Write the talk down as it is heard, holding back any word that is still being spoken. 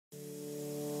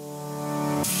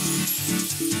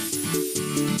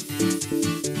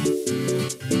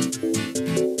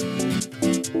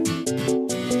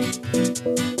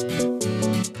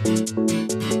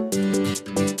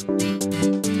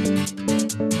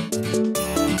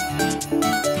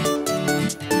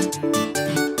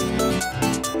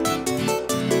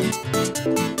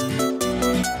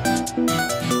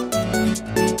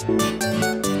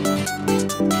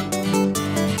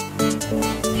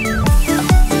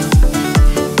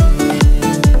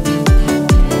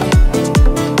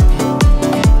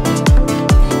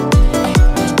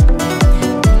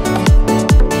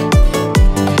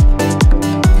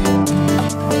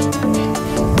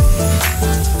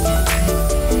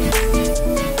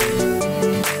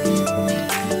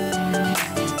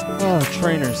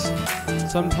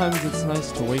Sometimes it's nice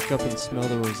to wake up and smell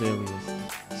the rosalias.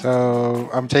 So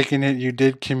I'm taking it you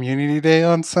did Community Day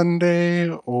on Sunday,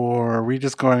 or are we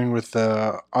just going with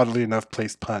the oddly enough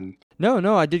placed pun?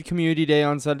 No, I did Community Day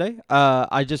on Sunday.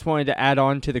 I just wanted to add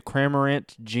on to the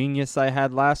Cramorant genius I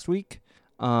had last week.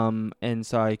 And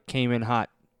so I came in hot.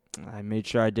 I made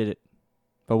sure I did it.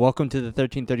 But welcome to the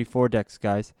 1334 decks,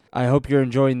 guys. I hope you're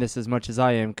enjoying this as much as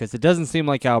I am, because it doesn't seem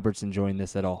like Albert's enjoying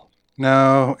this at all.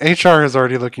 No, HR is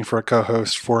already looking for a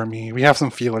co-host for me. We have some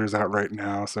feelers out right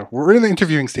now, so we're in the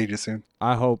interviewing stages soon.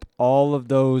 I hope all of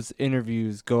those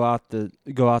interviews go out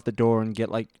the door and get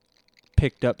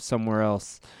picked up somewhere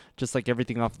else, just like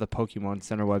everything off the Pokemon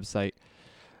Center website.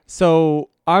 So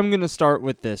I'm gonna start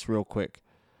with this real quick.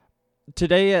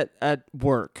 Today at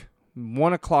work,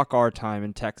 1 o'clock our time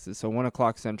in Texas, so 1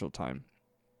 o'clock Central Time.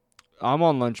 I'm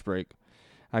on lunch break.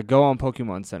 I go on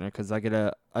Pokemon Center because I get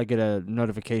a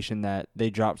notification that they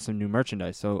dropped some new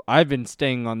merchandise. So I've been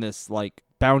staying on this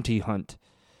bounty hunt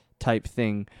type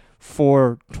thing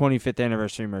for 25th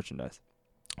anniversary merchandise.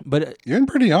 But you're been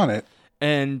pretty on it.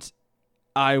 And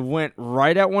I went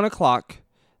right at 1 o'clock.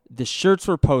 The shirts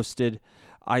were posted.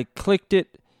 I clicked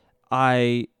it.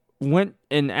 I went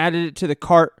and added it to the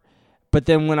cart. But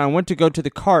then when I went to go to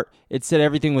the cart, it said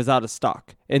everything was out of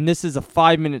stock. And this is a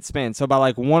 5-minute span. So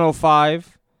by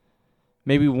 105,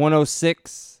 maybe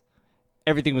 106,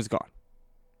 everything was gone.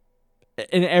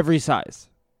 In every size.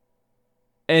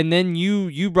 And then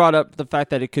you brought up the fact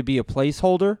that it could be a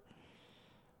placeholder,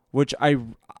 which I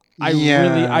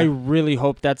really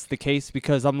hope that's the case,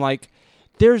 because I'm like,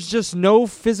 there's just no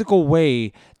physical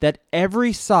way that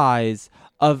every size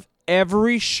of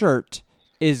every shirt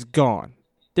is gone.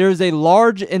 There's a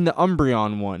large in the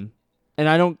Umbreon one, and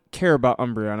I don't care about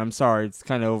Umbreon. I'm sorry, it's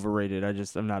kind of overrated.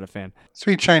 I'm not a fan.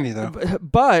 Sweet shiny though.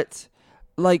 But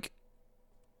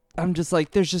I'm just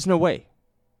like, there's just no way.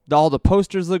 All the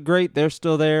posters look great, they're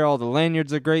still there. All the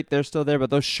lanyards are great, they're still there.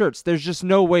 But those shirts, there's just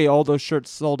no way all those shirts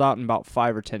sold out in about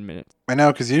 5 or 10 minutes. I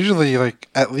know, because usually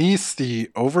at least the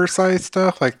oversized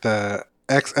stuff, like the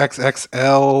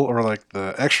XXXL or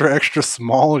the extra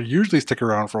small, usually stick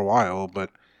around for a while. But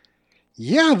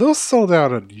yeah, those sold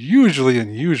out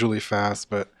unusually fast,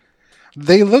 but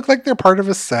they look like they're part of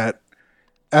a set.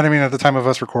 And I mean, at the time of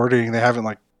us recording, they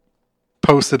haven't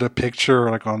posted a picture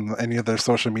on any of their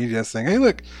social media saying, hey,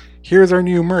 look, here's our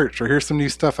new merch, or here's some new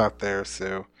stuff out there.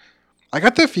 So I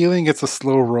got the feeling it's a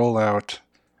slow rollout.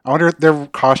 I wonder if they're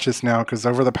cautious now, because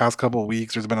over the past couple of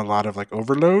weeks, there's been a lot of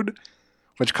overload,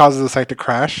 which causes the site to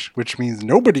crash, which means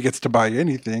nobody gets to buy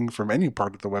anything from any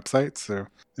part of the website. So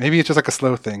maybe it's just a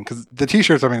slow thing, because the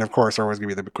t-shirts, I mean, of course, are always going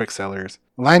to be the quick sellers.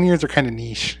 Lanyards are kind of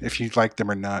niche, if you like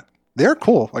them or not. They're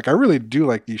cool. I really do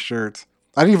like these shirts.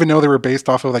 I didn't even know they were based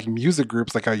off of music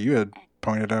groups, how you had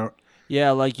pointed out.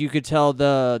 Yeah, you could tell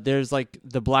there's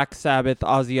the Black Sabbath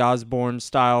Ozzy Osbourne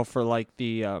style for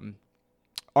the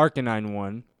Arcanine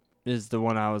one is the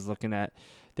one I was looking at.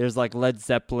 There's Led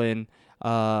Zeppelin.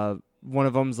 One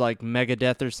of them's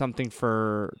Megadeth or something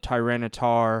for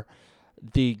Tyranitar.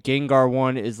 The Gengar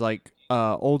one is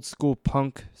old school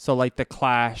punk, so the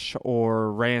Clash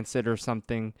or Rancid or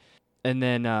something. And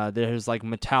then there's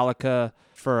Metallica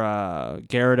for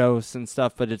Gyarados and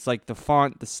stuff, but it's the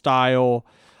font, the style,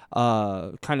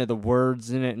 kind of the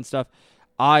words in it and stuff.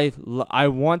 I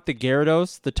want the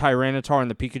Gyarados, the Tyranitar,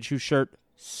 and the Pikachu shirt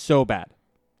so bad.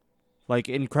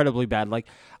 Incredibly bad.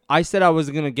 I said I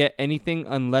wasn't going to get anything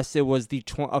unless it was the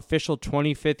official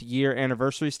 25th year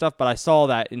anniversary stuff, but I saw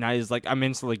that and I was I'm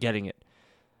instantly getting it.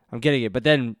 I'm getting it. But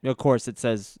then, of course, it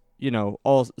says,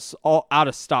 all out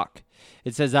of stock.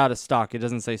 It says out of stock. It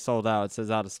doesn't say sold out. It says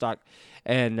out of stock.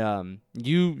 And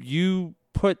you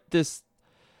put this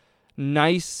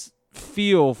nice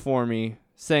feel for me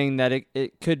saying that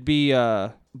it could be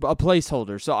a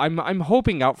placeholder. So I'm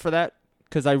hoping out for that,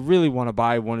 because I really want to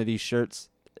buy one of these shirts.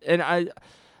 And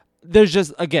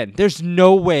there's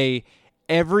no way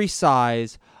every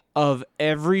size of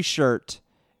every shirt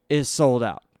is sold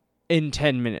out in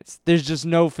 10 minutes. There's just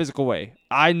no physical way.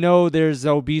 I know there's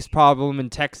an obese problem in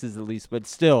Texas at least, but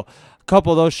still, a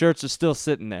couple of those shirts are still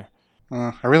sitting there.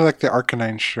 I really like the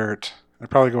Arcanine shirt. I'd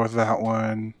probably go with that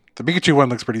one. The Pikachu one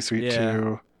looks pretty sweet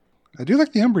too. I do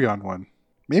like the Umbreon one.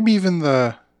 Maybe even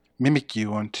the Mimikyu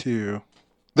one too.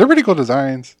 They're pretty cool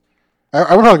designs.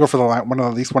 I would probably go for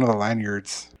at least one of the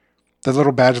lanyards. The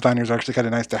little badge liners are actually kind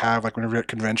of nice to have, like whenever you're at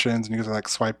conventions and you guys like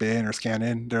swipe in or scan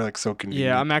in. They're like so convenient.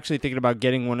 Yeah, I'm actually thinking about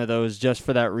getting one of those just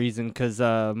for that reason, because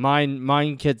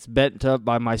mine gets bent up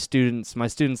by my students. My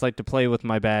students like to play with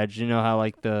my badge. You know how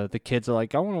like the kids are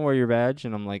like, I want to wear your badge,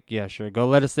 and I'm like, yeah, sure, go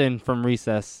let us in from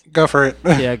recess. Go for it.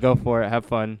 Yeah, go for it. Have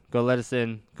fun. Go let us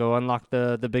in. Go unlock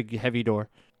the big heavy door.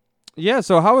 Yeah.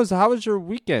 So how was your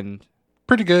weekend?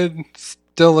 Pretty good.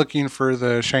 Still looking for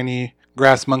the shiny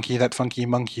grass monkey, that funky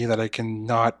monkey that I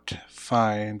cannot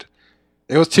find.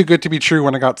 It was too good to be true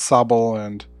when I got Sobble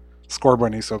and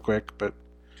Scorbunny so quick, but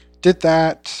did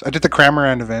that. I did the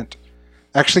Cramorant event.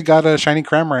 Actually got a shiny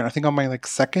Cramorant, I think on my like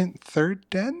second, third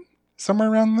den?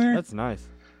 Somewhere around there. That's nice.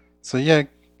 So yeah,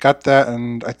 got that,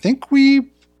 and I think we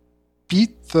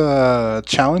beat the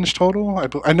challenge total.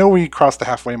 I know we crossed the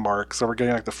halfway mark, so we're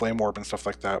getting like the Flame Orb and stuff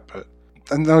like that, but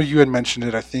I know you had mentioned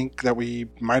it. I think that we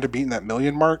might have beaten that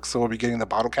million mark, so we'll be getting the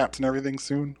bottle caps and everything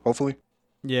soon, hopefully.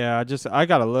 Yeah, I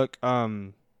gotta look.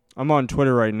 I'm on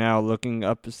Twitter right now looking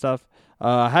up stuff.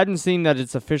 I hadn't seen that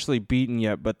it's officially beaten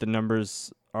yet, but the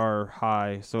numbers are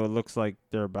high, so it looks like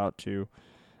they're about to.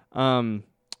 I'm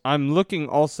looking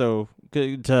also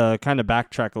to kind of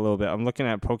backtrack a little bit. I'm looking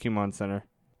at Pokemon Center,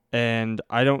 and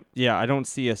I don't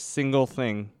see a single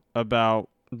thing about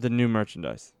the new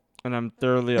merchandise, and I'm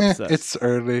thoroughly upset. It's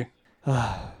early.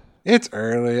 It's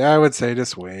early. I would say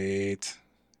just wait.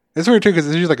 It's weird too because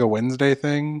it's usually like a Wednesday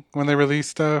thing when they release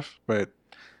stuff, but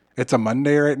it's a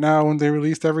Monday right now when they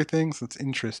released everything, so it's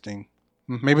interesting.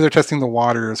 Maybe they're testing the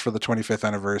waters for the 25th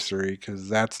anniversary because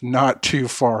that's not too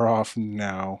far off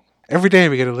now. Every day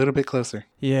we get a little bit closer.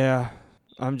 Yeah,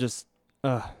 I'm just,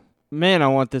 man, I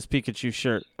want this Pikachu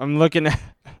shirt. I'm looking at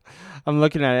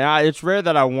it. It's rare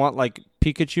that I want like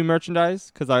Pikachu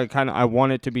merchandise because I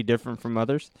want it to be different from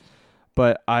others,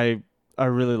 but I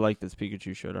really like this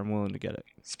Pikachu shirt. I'm willing to get it.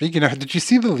 Speaking of, did you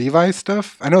see the Levi's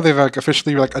stuff? I know they've like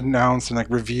officially like announced and like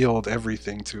revealed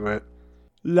everything to it.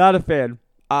 Not a fan.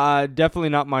 Definitely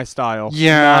not my style.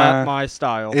 Yeah, not my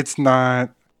style. It's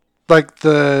not like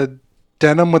the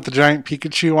denim with the giant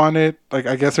Pikachu on it. Like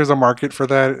I guess there's a market for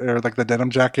that, or like the denim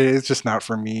jacket. It's just not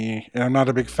for me, and I'm not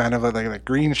a big fan of like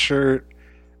green shirt.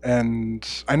 And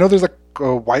I know there's like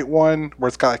a white one where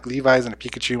it's got like Levi's and a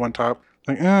Pikachu on top.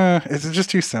 Like, it's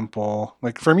just too simple.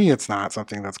 Like for me, it's not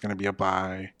something that's going to be a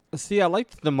buy. See, I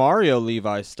liked the Mario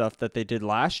Levi stuff that they did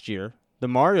last year. The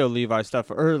Mario Levi stuff,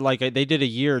 or like they did a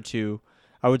year or two.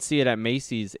 I would see it at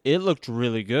Macy's. It looked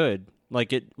really good.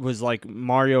 Like it was like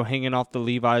Mario hanging off the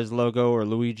Levi's logo or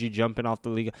Luigi jumping off the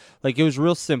Levi. Like it was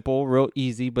real simple, real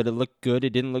easy, but it looked good.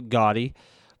 It didn't look gaudy.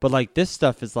 But like this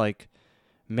stuff is like,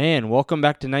 man, welcome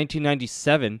back to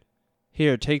 1997.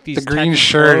 Here, take these. The green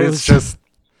shirt clothes. is just,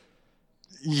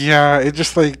 yeah, it's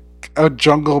just like a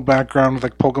jungle background with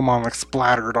like Pokemon like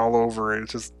splattered all over it.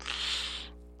 It's just,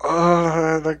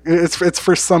 like it's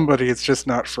for somebody. It's just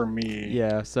not for me.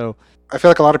 Yeah, so I feel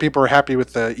like a lot of people are happy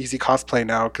with the easy cosplay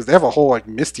now because they have a whole like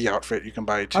Misty outfit you can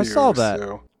buy too. I saw that.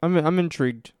 So. I'm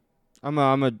intrigued. I'm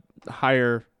a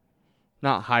hire,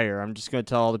 not hire. I'm just gonna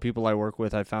tell all the people I work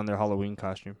with I found their Halloween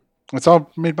costume. It's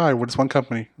all made by just one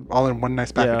company, all in one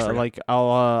nice package. Yeah, for you. like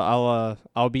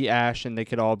I'll be Ash and they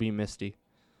could all be Misty.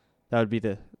 That would be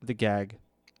the gag.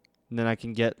 And then I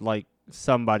can get like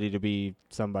somebody to be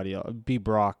somebody else. Be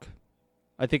Brock.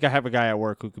 I think I have a guy at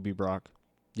work who could be Brock.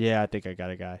 Yeah, I think I got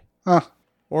a guy. Huh.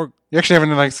 Or you actually have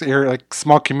a like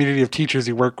small community of teachers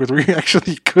you work with where you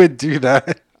actually could do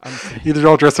that. Either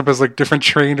all dress up as like different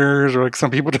trainers, or like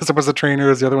some people dress up as the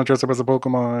trainers, the other one dress up as a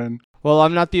Pokemon. Well,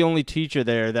 I'm not the only teacher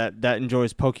there that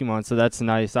enjoys Pokemon, so that's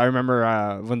nice. I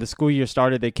remember when the school year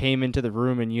started, they came into the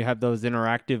room and you have those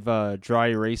interactive dry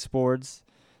erase boards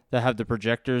that have the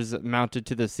projectors mounted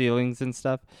to the ceilings and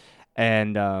stuff.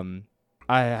 And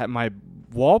my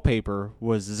wallpaper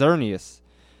was Xerneas.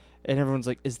 And everyone's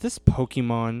like, is this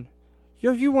Pokemon?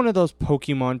 Are you one of those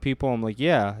Pokemon people? I'm like,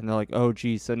 yeah. And they're like, oh,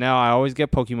 geez. So now I always get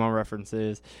Pokemon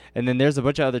references. And then there's a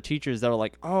bunch of other teachers that are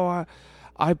like, oh,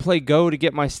 I play Go to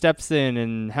get my steps in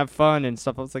and have fun and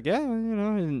stuff. I was like, yeah,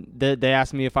 And they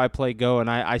asked me if I play Go. And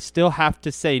I still have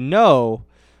to say no.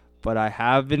 But I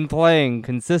have been playing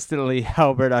consistently,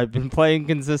 Albert. I've been playing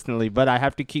consistently. But I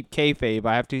have to keep kayfabe.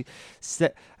 I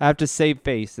have to save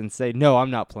face and say, no,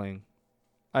 I'm not playing.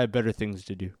 I have better things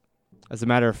to do. As a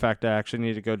matter of fact, I actually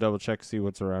need to go double check, see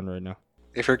what's around right now.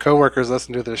 If your coworkers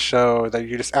listen to this show, that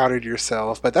you just outed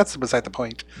yourself, but that's beside the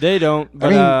point. They don't,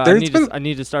 but I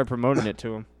need to start promoting it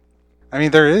to them. I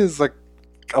mean, there is like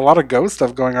a lot of Go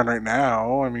stuff going on right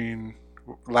now. I mean,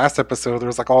 last episode, there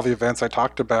was like all the events I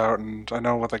talked about, and I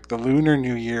know with like the Lunar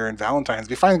New Year and Valentine's,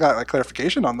 we finally got like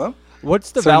clarification on them.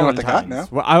 What's the So we know what they got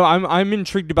Valentine's? now. Well, I'm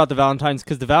intrigued about the Valentine's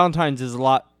because the Valentine's is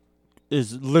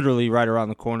literally right around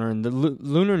the corner, and the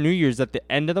Lunar New Year's at the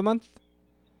end of the month,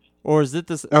 or is it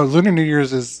this? Oh, Lunar New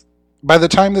Year's is. By the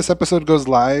time this episode goes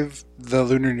live, the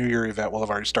Lunar New Year event will have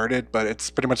already started, but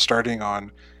it's pretty much starting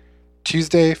on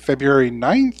Tuesday, February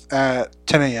 9th at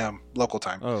 10 a.m. local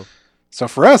time. Oh, So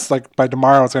for us, like by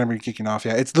tomorrow, it's going to be kicking off.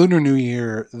 Yeah, it's Lunar New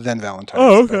Year, then Valentine's.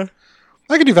 oh, okay.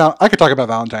 But I could talk about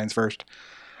Valentine's first.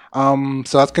 So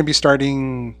that's going to be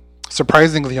starting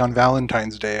surprisingly on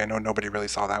Valentine's Day. I know nobody really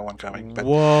saw that one coming, but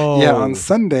Whoa. yeah, on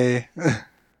Sunday.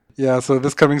 Yeah, so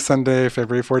this coming Sunday,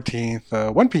 February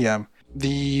 14th, 1 p.m.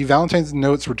 The Valentine's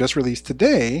notes were just released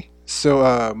today.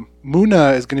 So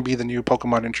Munna is going to be the new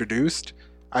Pokemon introduced.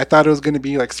 I thought it was going to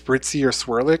be like Spritzy or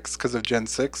Swirlix because of Gen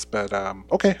 6, but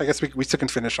okay, I guess we still can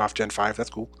finish off Gen 5. That's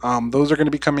cool. Those are going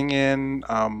to be coming in.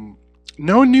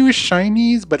 No new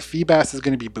shinies, but Feebas is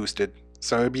going to be boosted.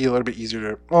 So it'll be a little bit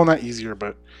easier to, well, not easier,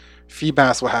 but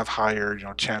Feebas will have higher,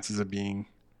 chances of being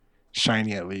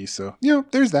shiny at least. So,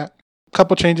 there's that.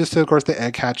 Couple changes to, of course, the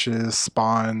egg hatches,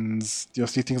 spawns. You'll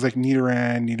see things like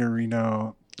Nidoran,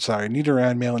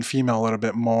 male and female a little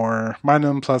bit more.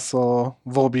 Minun, Plusle,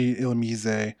 Volbeat,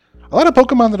 Illumise. A lot of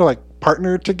Pokemon that are like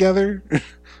partnered together,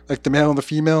 like the male and the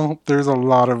female. There's a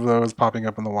lot of those popping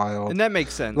up in the wild. And that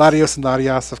makes sense. Latios and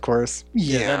Latias, of course. that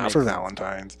Yeah, makes for sense.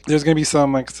 Valentine's. There's gonna be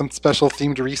some special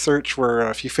themed research where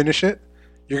if you finish it,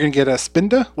 you're gonna get a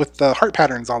Spinda with the heart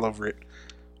patterns all over it.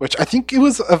 Which I think it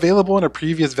was available in a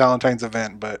previous Valentine's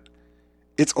event, but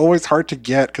it's always hard to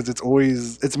get because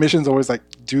its mission's always like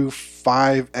do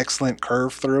 5 excellent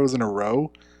curve throws in a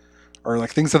row, or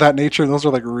like things of that nature. And those are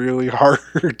like really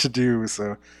hard to do.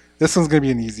 So this one's gonna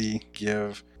be an easy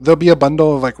give. There'll be a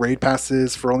bundle of like raid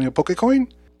passes for only a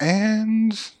Pokecoin,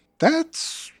 and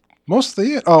that's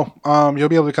mostly it. Oh, you'll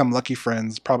be able to become lucky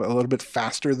friends probably a little bit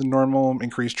faster than normal,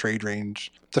 increased trade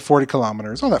range to 40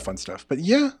 kilometers, all that fun stuff. But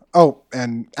yeah,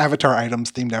 and avatar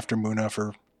items themed after Munna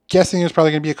for guessing there's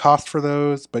probably going to be a cost for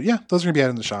those. But yeah, those are going to be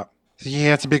out in the shop. So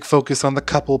yeah, it's a big focus on the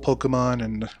couple Pokemon,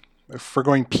 and if we're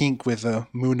going pink with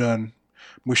Munna and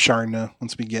Musharna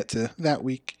once we get to that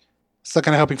week. Still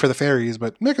kind of hoping for the fairies,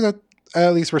 but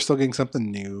at least we're still getting something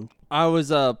new. I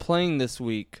was playing this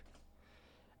week,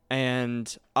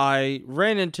 and I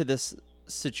ran into this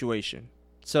situation.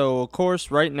 So, of course,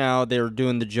 right now they're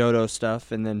doing the Johto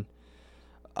stuff, and then,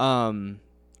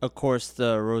 of course,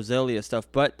 the Roselia stuff.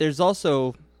 But there's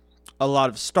also a lot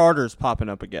of starters popping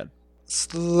up again.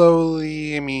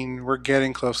 Slowly, I mean, we're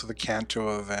getting close to the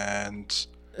Kanto event.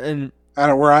 And I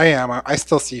don't know where I am. I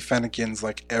still see Fennekins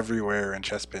like everywhere in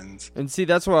Chespins. see,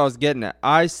 that's what I was getting at.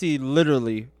 I see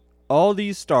literally all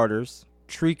these starters,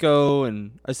 Trico,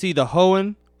 and I see the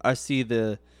Hoenn, I see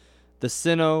the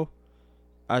Sinnoh,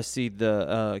 I see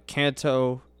the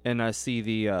Kanto, and I see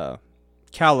the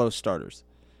Kalos starters.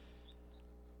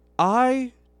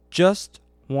 I just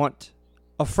want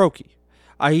a Froakie.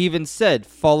 I even said,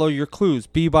 follow your clues,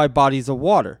 be by bodies of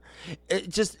water.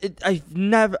 I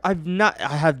have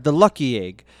the lucky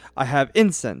egg. I have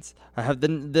incense. I have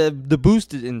the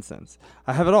boosted incense.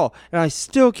 I have it all. And I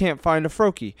still can't find a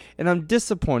Froakie. And I'm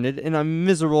disappointed, and I'm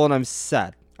miserable, and I'm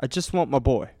sad. I just want my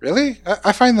boy. Really?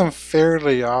 I find them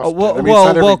fairly often. Well, I mean, it's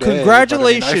not every day,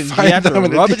 congratulations. but I mean, You have to find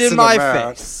them rub it in decent my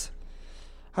amount. face.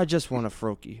 I just want a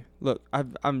Froakie. Look,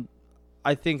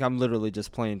 I think I'm literally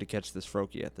just playing to catch this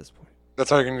Froakie at this point.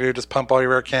 That's all you're gonna do. Just pump all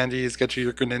your rare candies, get you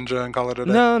your Greninja, and call it a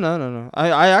day. No.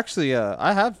 I actually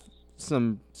I have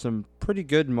some pretty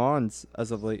good mons as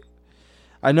of late.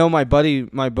 I know my buddy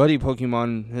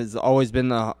Pokemon has always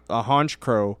been a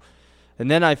Honchkrow, and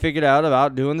then I figured out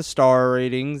about doing the star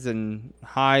ratings and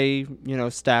high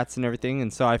stats and everything,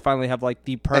 and so I finally have like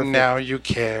the perfect. And now you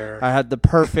care. I had the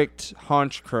perfect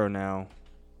Honchkrow now,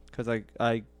 because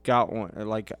I got one,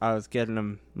 like I was getting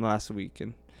them last week,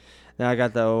 and then I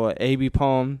got the AB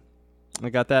Palm. I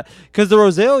got that because the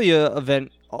Roselia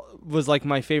event was like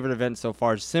my favorite event so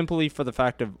far, simply for the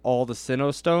fact of all the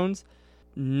Sinnoh stones.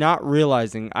 Not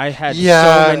realizing I had so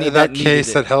many in that that case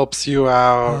needed that helps you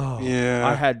out. Oh, Yeah,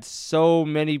 I had so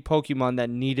many Pokemon that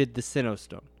needed the Sinnoh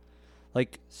stone,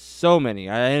 like so many.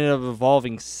 I ended up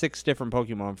evolving 6 different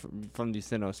Pokemon from these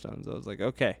Sinnoh stones. I was like,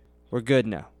 okay, we're good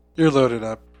now. you're loaded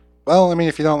up. Well, I mean,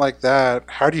 if you don't like that,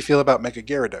 how do you feel about Mega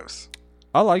Gyarados?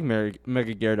 I like Mega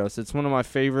Gyarados. It's one of my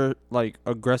favorite, like,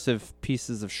 aggressive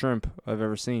pieces of shrimp I've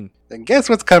ever seen. Then guess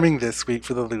what's coming this week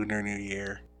for the Lunar New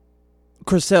Year?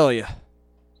 Cresselia.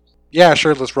 Yeah,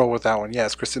 sure. Let's roll with that one.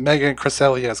 Yes, Megan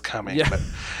Cresselia is coming, Yeah. but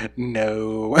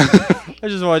no. I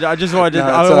No,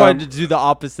 wanted to do the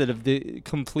opposite of the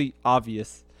complete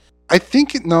obvious. I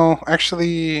think no,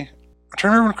 actually, I'm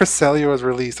trying to remember when Cresselia was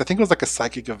released. I think it was like a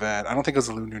psychic event. I don't think it was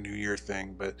a Lunar New Year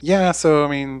thing, but yeah. So I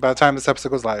mean, by the time this episode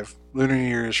goes live, Lunar New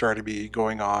Year is sure to be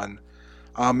going on.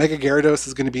 Mega Gyarados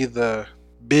is going to be the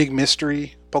big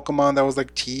mystery Pokemon that was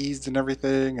like teased and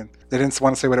everything, and they didn't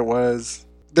want to say what it was.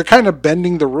 They're kind of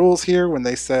bending the rules here when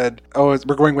they said, "Oh,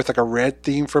 we're going with like a red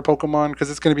theme for Pokemon," because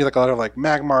it's going to be like a lot of like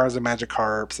Magmars and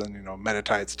Magikarps and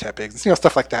Metatites, Tepigs, and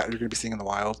stuff like that you're going to be seeing in the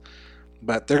wild.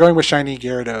 But they're going with shiny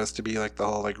Gyarados to be like the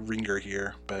whole like ringer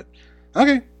here. But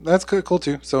okay, that's cool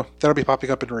too. So that'll be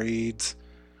popping up in raids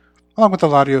along with the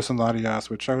Latios and Latias,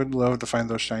 which I would love to find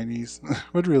those shinies.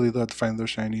 Would really love to find those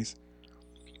shinies.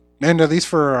 And at least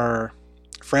for our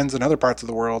friends in other parts of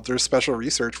the world, there's special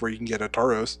research where you can get a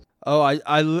Tauros. Oh,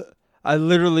 I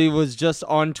literally was just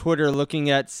on Twitter looking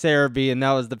at Cerebi, and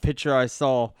that was the picture I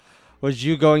saw. Was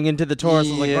you going into the Taurus?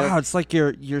 I was like, wow, it's like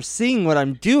you're seeing what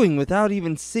I'm doing without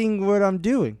even seeing what I'm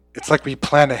doing. It's like we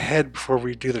plan ahead before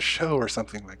we do the show or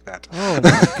something like that. Oh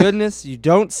my goodness, you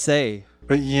don't say.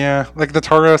 But yeah, like the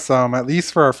Tauros, at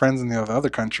least for our friends in the other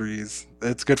countries,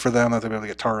 it's good for them that they'll be able to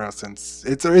get Tauros since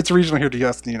it's regional here to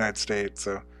us in the United States.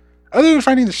 So other than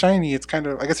finding the shiny, it's kind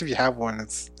of, I guess if you have one,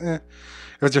 it's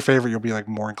if it's your favorite, you'll be like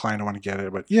more inclined to want to get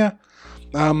it. But yeah,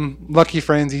 lucky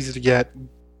friends, easy to get.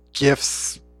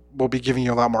 Gifts will be giving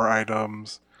you a lot more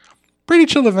items. Pretty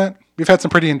chill event. We've had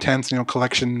some pretty intense,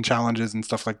 collection challenges and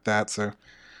stuff like that. So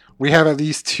we have at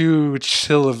least 2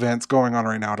 chill events going on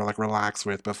right now to like relax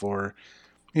with before,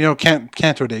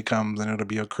 Kanto Day comes and it'll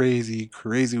be a crazy,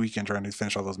 crazy weekend trying to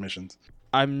finish all those missions.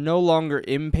 I'm no longer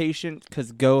impatient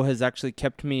because Go has actually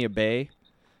kept me at bay,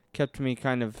 kept me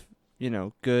kind of,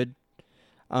 good.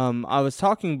 I was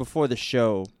talking before the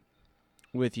show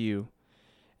with you,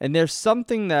 and there's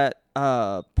something that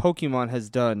Pokemon has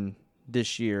done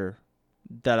this year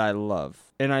that I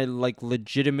love, and I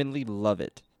legitimately love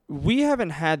it. We haven't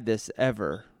had this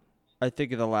ever, I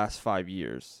think, in the last 5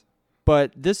 years,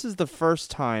 but this is the first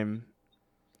time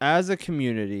as a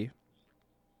community,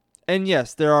 and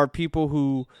yes, there are people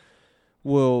who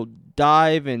will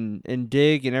dive and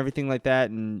dig and everything like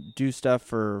that and do stuff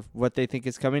for what they think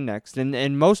is coming next.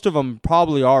 And most of them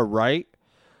probably are right.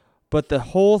 But the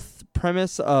whole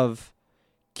premise of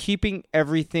keeping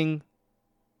everything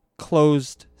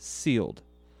closed, sealed.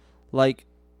 Like,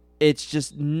 it's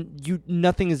just,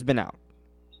 nothing has been out.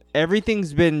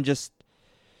 Everything's been just,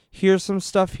 here's some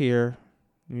stuff here.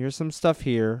 Here's some stuff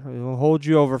here. It'll hold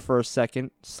you over for a second,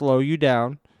 slow you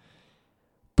down.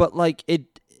 But,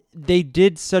 they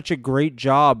did such a great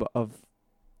job of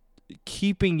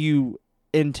keeping you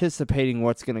anticipating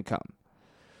what's going to come.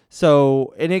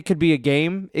 So, and it could be a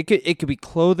game, it could be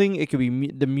clothing, it could be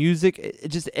the music,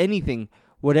 just anything.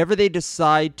 Whatever they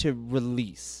decide to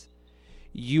release,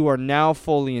 you are now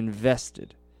fully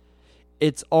invested.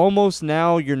 It's almost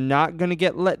now you're not going to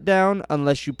get let down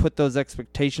unless you put those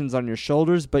expectations on your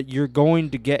shoulders, but you're going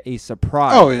to get a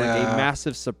surprise, a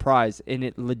massive surprise, and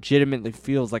it legitimately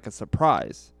feels like a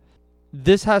surprise.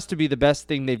 This has to be the best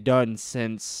thing they've done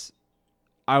since,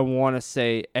 I want to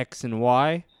say, X and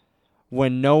Y,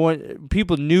 when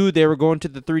people knew they were going to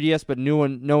the 3DS, but no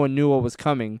one knew what was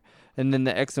coming, and then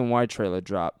the X and Y trailer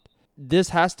dropped. This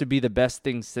has to be the best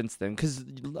thing since then, because,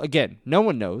 again, no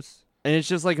one knows, and it's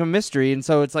just like a mystery, and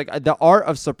so it's like the art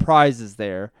of surprise is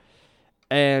there,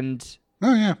 and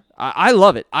oh yeah, I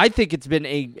love it. I think it's been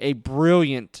a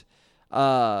brilliant,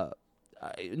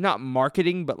 not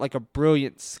marketing, but like a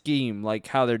brilliant scheme, like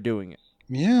how they're doing it.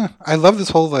 Yeah, I love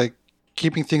this whole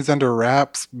keeping things under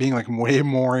wraps, being way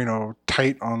more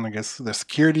tight on, I guess, the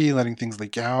security, letting things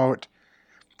leak out.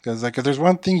 Because if there's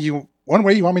one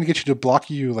way you want me to get you to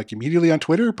block you immediately on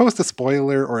Twitter, post a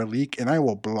spoiler or a leak, and I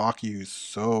will block you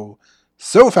so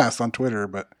fast on Twitter.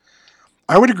 But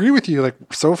I would agree with you.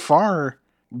 So far,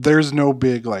 there's no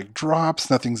big drops.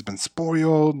 Nothing's been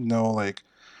spoiled. No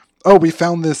oh, we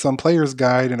found this on Player's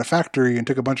Guide in a factory and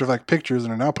took a bunch of pictures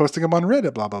and are now posting them on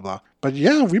Reddit, blah, blah, blah. But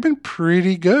yeah, we've been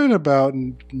pretty good about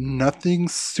nothing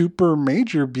super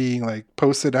major being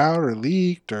posted out or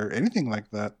leaked or anything like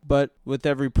that. But with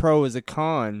every pro is a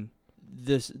con,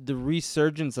 the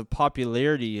resurgence of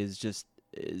popularity is just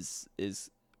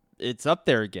it's up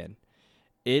there again.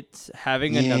 It's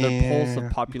having another pulse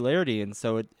of popularity, and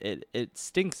so it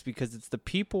stinks because it's the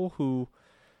people who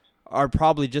are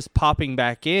probably just popping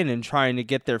back in and trying to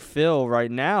get their fill right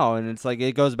now, and it's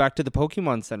it goes back to the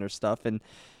Pokemon Center stuff, and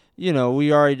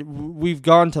we've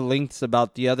gone to lengths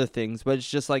about the other things, but it's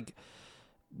just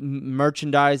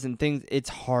merchandise and things, it's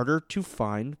harder to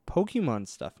find Pokemon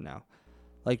stuff now.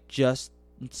 Like, just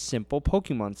simple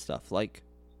Pokemon stuff. Like,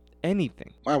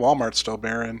 anything. My Walmart's still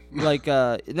barren. Like,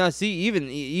 no, see,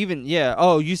 even, yeah.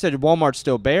 Oh, you said Walmart's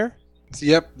still bare?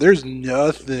 Yep, there's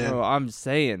nothing. Oh,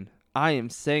 I am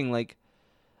saying, like,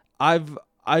 I've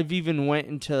even went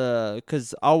into,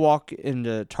 because I'll walk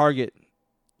into Target,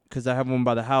 because I have one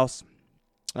by the house.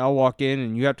 I'll walk in,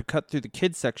 and you have to cut through the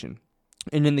kids section.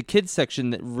 And in the kids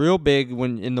section, real big,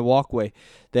 when in the walkway,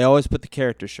 they always put the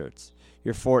character shirts.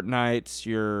 Your Fortnites,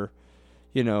 your,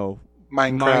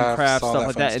 Minecraft stuff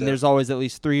like that. And there's always at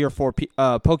least 3 or 4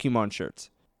 Pokemon shirts.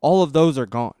 All of those are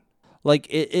gone. Like,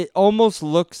 it almost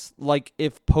looks like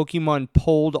if Pokemon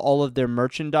pulled all of their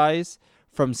merchandise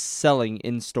from selling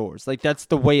in stores. Like, that's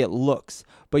the way it looks.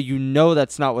 But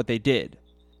that's not what they did.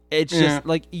 It's just,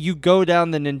 like, you go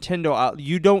down the Nintendo aisle,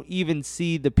 you don't even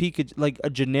see the Pikachu, like, a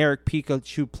generic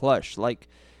Pikachu plush. Like,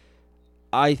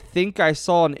 I think I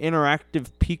saw an interactive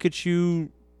Pikachu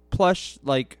plush,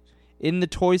 like, in the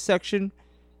toy section,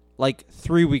 like,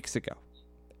 3 weeks ago.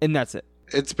 And that's it.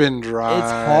 It's been dry.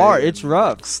 It's hard. It's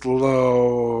rough. Like,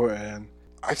 slow. And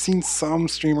I've seen some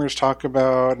streamers talk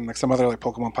about, and, like, some other, like,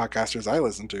 Pokemon podcasters I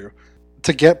listen to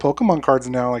get Pokemon cards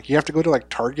now, like, you have to go to, like,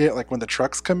 Target, like, when the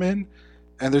trucks come in.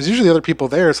 And there's usually other people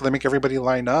there, so they make everybody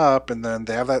line up, and then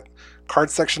they have that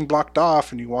card section blocked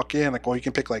off, and you walk in, like, well, you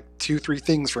can pick, like, 2-3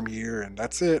 things from here, and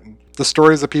that's it. And the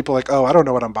stories of people like, oh, I don't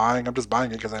know what I'm buying. I'm just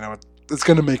buying it because I know it's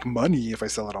going to make money if I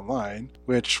sell it online.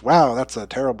 Which, wow, that's a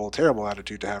terrible, terrible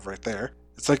attitude to have right there.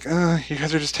 It's like, you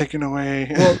guys are just taking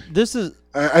away. Well, this is...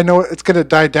 I know it's going to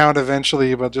die down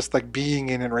eventually, but just, like, being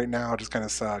in it right now just kind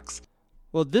of sucks.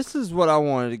 Well, this is what I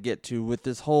wanted to get to with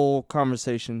this whole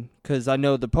conversation, because I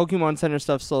know the Pokemon Center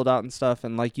stuff sold out and stuff,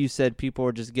 and like you said, people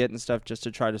are just getting stuff just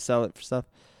to try to sell it for stuff.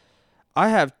 I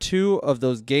have 2 of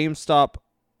those GameStop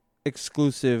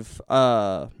exclusive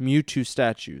Mewtwo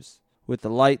statues with the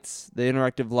lights, the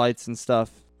interactive lights and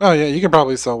stuff. Oh, yeah, you can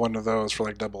probably sell one of those for,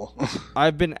 like, double.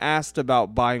 I've been asked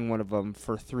about buying one of them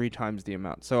for 3 times the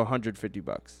amount, so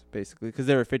 $150, basically, because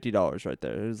they were $50 right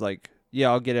there. It was like, yeah,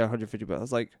 I'll get it $150. I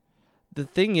was like... The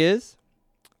thing is,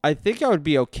 I think I would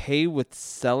be okay with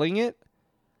selling it.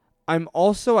 I'm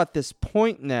also at this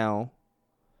point now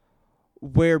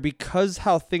where, because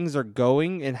how things are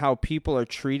going and how people are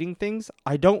treating things,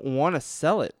 I don't want to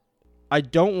sell it. I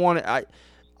don't want to.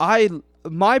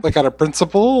 Like, out of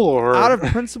principle, or out of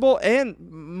principle, and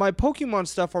my Pokemon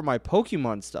stuff are my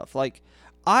Pokemon stuff. Like,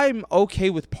 I'm okay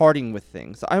with parting with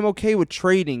things. I'm okay with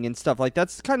trading and stuff. Like,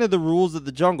 that's kind of the rules of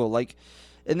the jungle. Like.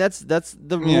 And that's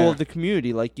the rule of the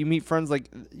community. Like, you meet friends, like,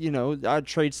 I'd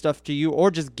trade stuff to you or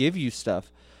just give you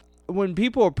stuff. When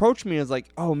people approach me, it's like,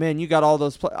 oh, man, you got all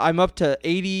those. I'm up to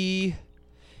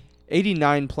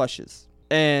 89 plushes.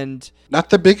 And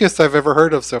not the biggest I've ever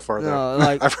heard of so far, though.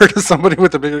 Like, I've heard of somebody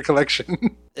with a bigger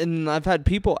collection. And I've had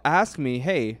people ask me,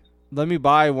 hey, let me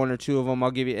buy 1 or 2 of them.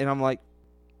 I'll give you. And I'm like,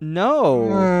 no.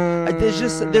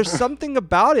 There's something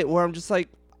about it where I'm just like...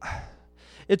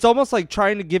 It's almost like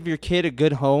trying to give your kid a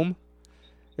good home.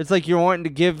 It's like you're wanting to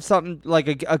give something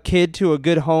like a kid to a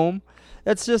good home.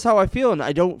 That's just how I feel. And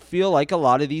I don't feel like a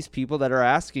lot of these people that are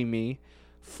asking me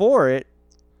for it,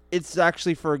 it's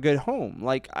actually for a good home.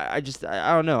 Like, I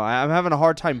don't know. I'm having a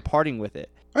hard time parting with it.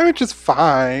 I mean, it's just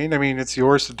fine. I mean, it's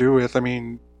yours to do with. I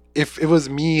mean, if it was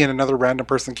me and another random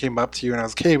person came up to you and I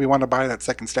was like, hey, we want to buy that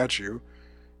second statue,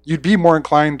 you'd be more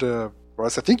inclined to... I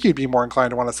think you'd be more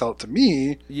inclined to want to sell it to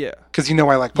me. Yeah. Because I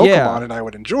like Pokemon and I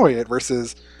would enjoy it,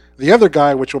 versus the other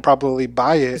guy, which will probably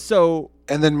buy it.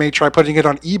 And then may try putting it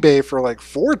on eBay for like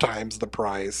 4 times the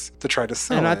price to try to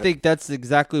sell it. And I think that's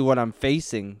exactly what I'm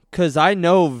facing. Because I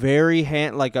know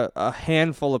a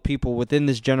handful of people within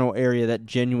this general area that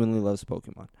genuinely loves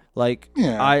Pokemon. Like,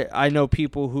 I know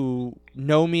people who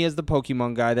know me as the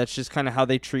Pokemon guy. That's just kind of how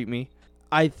they treat me.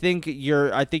 I think you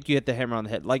hit the hammer on the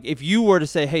head. Like, if you were to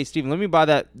say, hey, Steven, let me buy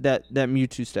that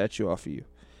Mewtwo statue off of you,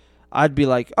 I'd be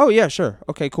like, oh, yeah, sure.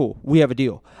 Okay, cool. We have a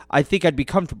deal. I think I'd be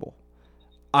comfortable.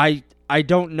 I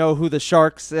don't know who the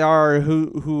sharks are,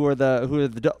 who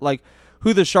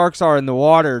the sharks are in the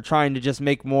water trying to just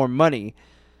make more money.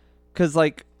 Because,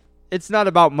 like, it's not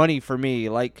about money for me.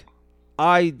 Like,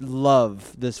 I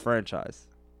love this franchise.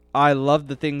 I love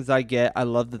the things I get. I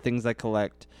love the things I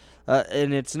collect.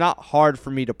 And it's not hard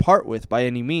for me to part with by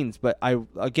any means, but I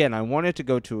want it to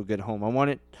go to a good home. I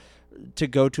want it to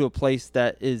go to a place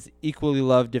that is equally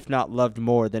loved, if not loved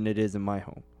more than it is in my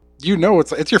home.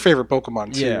 It's your favorite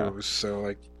Pokemon too. Yeah. So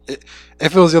like,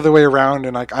 if it was the other way around,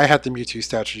 and like I had the Mewtwo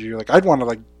statue, like I'd want to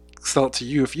like sell it to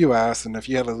you if you asked, and if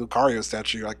you had a Lucario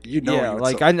statue, like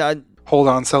I hold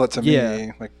on, sell it to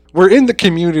me. Like, we're in the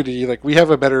community, like we have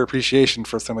a better appreciation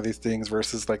for some of these things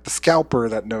versus like the scalper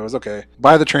that knows, okay,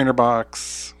 buy the trainer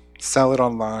box, sell it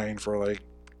online for like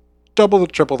double the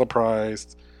triple the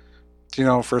price. You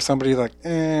know, for somebody like,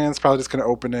 it's probably just gonna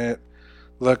open it.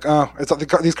 Look,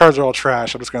 these cards are all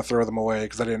trash. I'm just gonna throw them away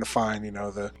because I didn't find,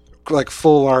 the like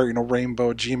full art,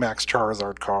 rainbow G-Max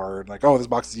Charizard card. Like, oh, this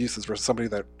box is useless. Versus somebody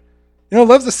that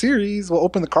loves the series, will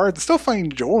open the cards and still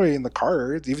find joy in the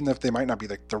cards, even if they might not be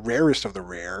like the rarest of the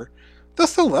rare. They'll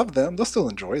still love them. They'll still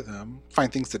enjoy them.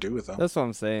 Find things to do with them. That's what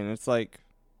I'm saying. It's like,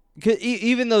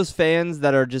 even those fans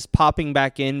that are just popping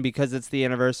back in because it's the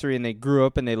anniversary and they grew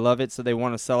up and they love it, so they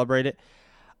want to celebrate it.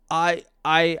 I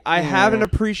have an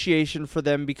appreciation for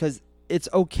them because it's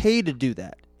okay to do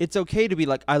that. It's okay to be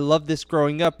like, I love this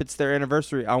growing up. It's their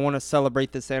anniversary. I want to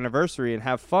celebrate this anniversary and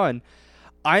have fun.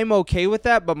 I'm okay with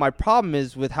that, but my problem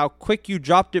is with how quick you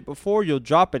dropped it before, you'll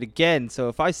drop it again. So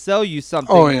if I sell you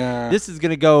something, this is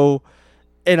going to go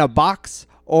in a box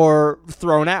or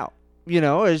thrown out.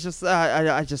 It's just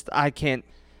I can't do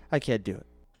it. I can't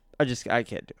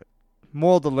do it.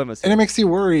 Moral dilemma. And it makes you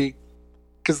worry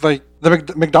because like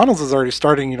the McDonald's is already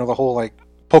starting, the whole like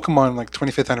Pokemon like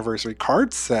 25th anniversary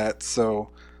card set.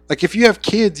 So like if you have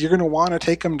kids, you're going to want to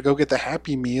take them to go get the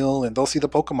Happy Meal and they'll see the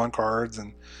Pokemon cards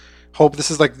and hope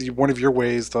this is like one of your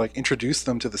ways to like introduce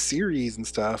them to the series and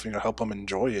stuff, help them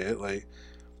enjoy it. Like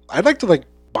I'd like to like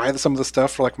buy some of the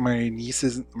stuff for like my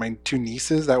two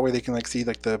nieces, that way they can like see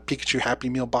like the Pikachu Happy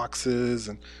Meal boxes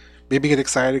and maybe get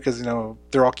excited because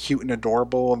they're all cute and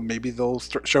adorable and maybe they'll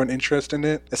show an interest in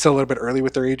it. It's still a little bit early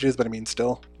with their ages, but I mean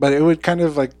still. But it would kind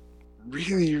of like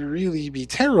really, really be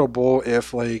terrible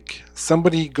if like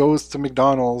somebody goes to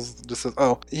McDonald's just says,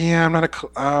 "Oh, yeah,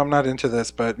 I'm not into this,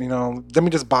 but let me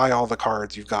just buy all the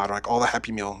cards you've got, or like all the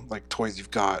Happy Meal like toys you've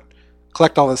got,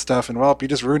 collect all this stuff, and well, you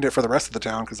just ruined it for the rest of the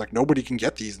town because like nobody can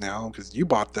get these now because you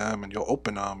bought them and you'll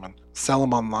open them and sell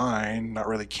them online, not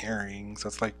really caring." So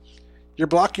it's like you're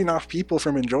blocking off people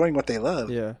from enjoying what they love.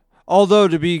 Yeah. Although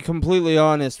to be completely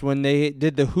honest, when they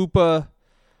did the Hoopa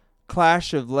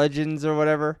Clash of Legends or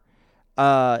whatever.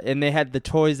 And they had the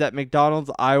toys at McDonald's,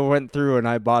 I went through and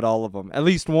I bought all of them. At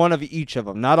least one of each of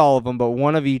them. Not all of them, but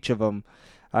one of each of them.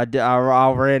 I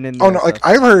ran in there. Oh, no, like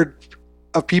I've heard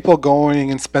of people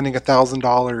going and spending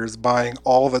 $1,000 buying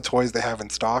all the toys they have in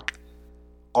stock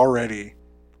already.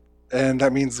 And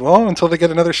that means, well, until they get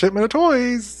another shipment of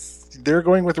toys, they're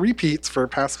going with repeats for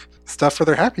past stuff for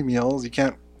their Happy Meals. You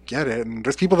can't get it. And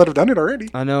there's people that have done it already.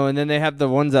 I know, and then they have the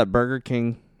ones at Burger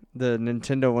King. The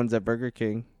Nintendo ones at Burger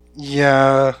King.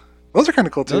 Yeah, those are kind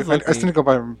of cool too. I just need to go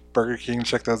by Burger King and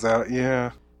check those out.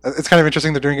 Yeah, it's kind of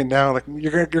interesting they're doing it now. Like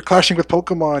you're clashing with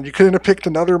Pokemon. You couldn't have picked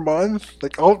another month.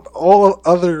 Like all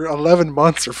other 11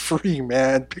 months are free,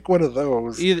 man. Pick one of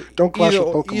those. Don't clash with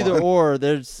Pokemon. Either or,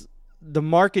 there's the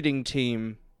marketing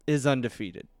team is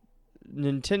undefeated.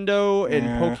 Nintendo and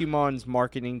Pokemon's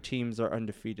marketing teams are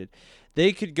undefeated.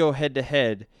 They could go head to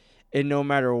head, and no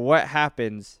matter what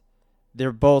happens,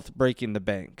 they're both breaking the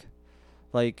bank.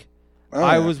 Like,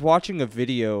 I was watching a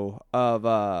video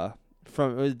of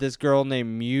from this girl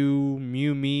named Mew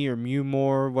Me or Mew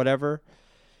More, whatever.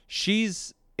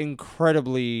 She's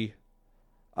incredibly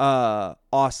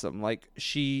awesome. Like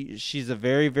she's a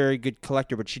very, very good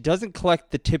collector, but she doesn't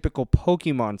collect the typical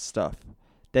Pokemon stuff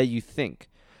that you think.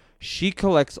 She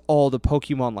collects all the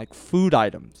Pokemon like food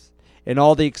items and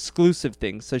all the exclusive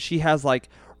things. So she has like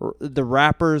the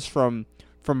wrappers from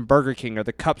Burger King or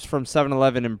the cups from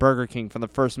 7-Eleven and Burger King from the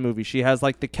first movie. She has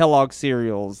like the Kellogg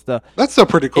cereals. That's so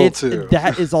pretty cool too.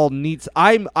 That is all neat.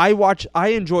 I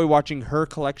enjoy watching her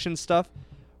collection stuff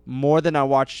more than I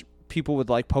watch people with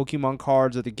like Pokemon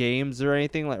cards or the games or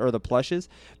anything like, or the plushes,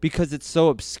 because it's so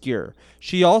obscure.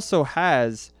 She also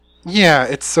has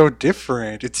it's so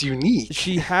different. It's unique.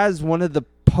 She has one of the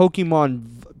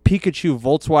Pokemon Pikachu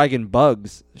Volkswagen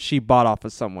bugs she bought off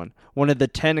of someone. One of the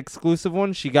 10 exclusive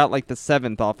ones, she got like the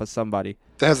 7th off of somebody.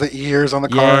 That has the ears on the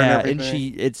car and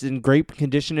everything. And it's in great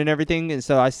condition and everything, and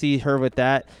so I see her with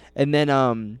that. And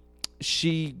then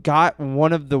she got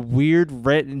one of the weird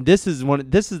red, and this is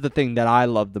the thing that I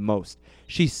love the most.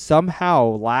 She somehow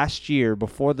last year,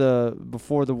 before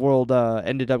the world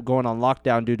ended up going on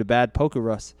lockdown due to bad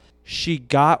Pokerus, she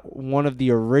got one of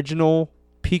the original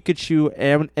Pikachu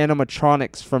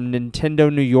animatronics from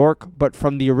Nintendo New York, but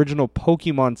from the original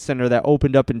Pokemon Center that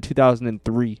opened up in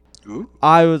 2003. Ooh.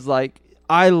 I was like,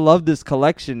 I love this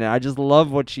collection, and I just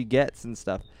love what she gets and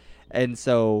stuff. And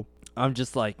so I'm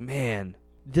just like, man,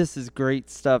 this is great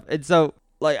stuff. And so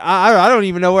like I don't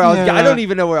even know where I don't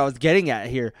even know where I was getting at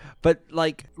here, but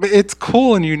it's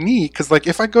cool and unique because like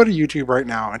if I go to YouTube right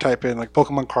now and type in like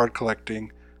Pokemon card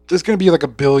collecting there's going to be like a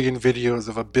billion videos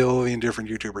of a billion different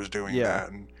YouTubers doing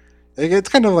that. And it's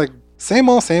kind of like same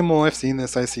old, same old. I've seen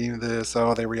this.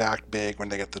 Oh, they react big when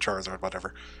they get the Charizard,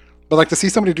 whatever. But like to see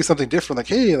somebody do something different, like,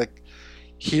 hey, like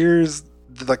here's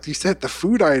like you said, the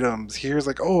food items. Here's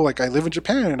like, oh, like I live in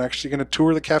Japan and I'm actually going to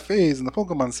tour the cafes and the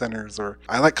Pokemon centers, or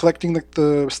I like collecting like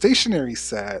the stationery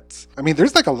sets. I mean,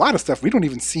 there's like a lot of stuff we don't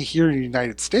even see here in the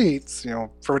United States,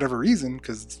 for whatever reason,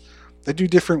 because they do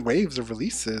different waves of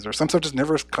releases, or some stuff just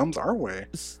never comes our way.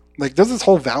 Like there's this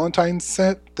whole Valentine's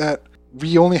set that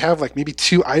we only have like maybe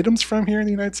 2 items from here in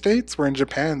the United States, where in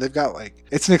Japan they've got like,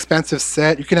 it's an expensive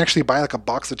set. You can actually buy like a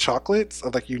box of chocolates,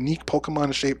 of like unique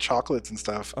Pokemon shaped chocolates and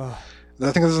stuff. And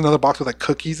I think there's another box with like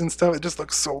cookies and stuff. It just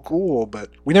looks so cool,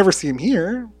 but we never see them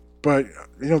here. But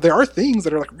there are things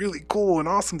that are like really cool and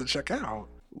awesome to check out.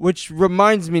 Which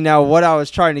reminds me now what I was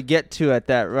trying to get to at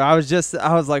that. I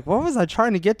was like, what was I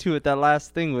trying to get to at that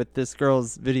last thing with this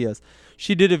girl's videos?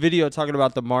 She did a video talking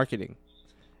about the marketing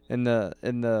and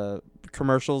the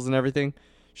commercials and everything.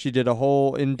 She did a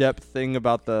whole in-depth thing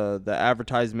about the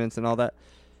advertisements and all that.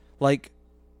 Like,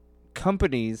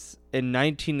 companies in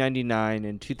 1999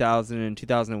 and 2000 and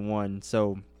 2001,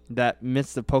 so that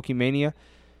midst of Pokemania,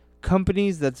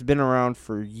 companies that's been around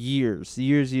for years,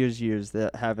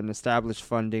 that have an established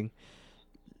funding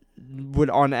would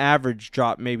on average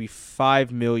drop maybe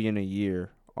 $5 million a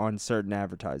year on certain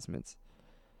advertisements.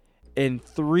 In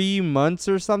 3 months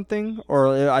or something,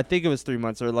 or I think it was 3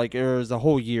 months, or like it was a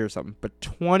whole year or something, but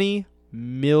 $20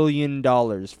 million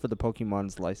for the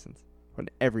Pokemon's license on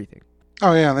everything.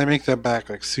 Oh yeah, they make that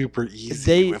back like super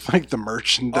easy with like the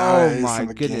merchandise and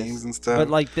the games and stuff.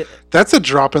 But like that's a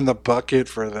drop in the bucket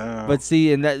for them. But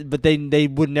see, but they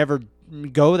would never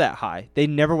go that high. They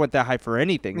never went that high for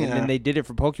anything, and then they did it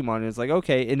for Pokemon, and it's like,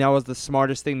 okay, and that was the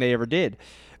smartest thing they ever did,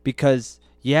 because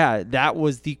that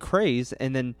was the craze.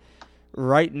 And then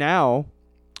right now,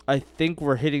 I think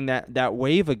we're hitting that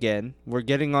wave again. We're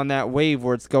getting on that wave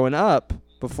where it's going up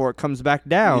before it comes back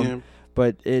down. Yeah.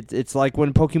 But it's like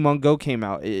when Pokemon Go came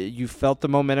out. You felt the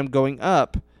momentum going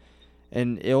up,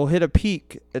 and it'll hit a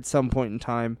peak at some point in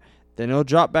time. Then it'll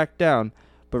drop back down.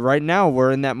 But right now,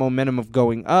 we're in that momentum of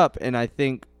going up, and I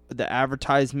think the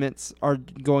advertisements are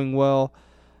going well.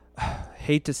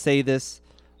 Hate to say this,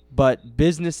 but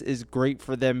business is great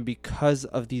for them because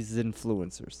of these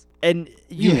influencers. And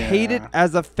you hate it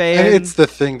as a fan. And it's the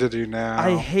thing to do now.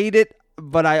 I hate it,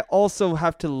 but I also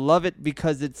have to love it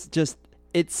because it's just...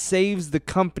 it saves the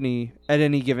company at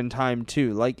any given time,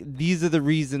 too. Like, these are the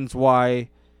reasons why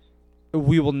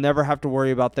we will never have to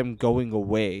worry about them going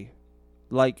away.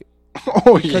 Like,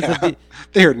 oh, yeah.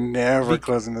 They're never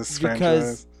closing this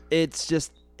franchise. Because it's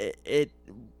just,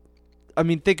 I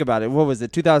mean, think about it. What was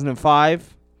it,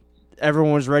 2005?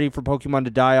 Everyone was ready for Pokemon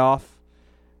to die off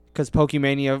because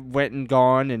Pokemania went and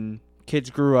gone and kids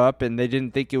grew up and they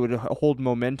didn't think it would hold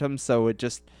momentum, so it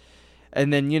just...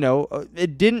 And then,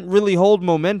 it didn't really hold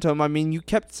momentum. I mean, you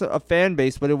kept a fan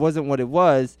base, but it wasn't what it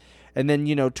was. And then,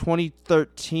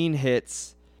 2013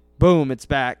 hits, boom, it's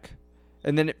back.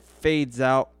 And then it fades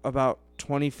out about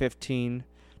 2015.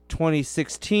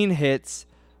 2016 hits,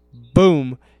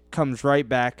 boom, comes right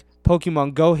back.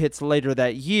 Pokemon Go hits later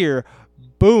that year,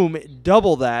 boom,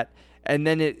 double that. And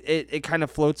then it kind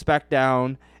of floats back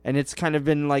down. And it's kind of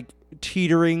been like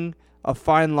teetering, a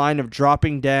fine line of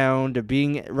dropping down to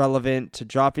being relevant to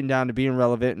dropping down to being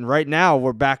relevant. And right now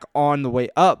we're back on the way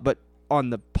up, but on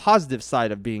the positive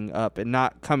side of being up and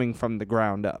not coming from the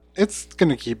ground up. It's going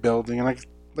to keep building. And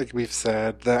like we've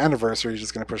said, the anniversary is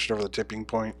just going to push it over the tipping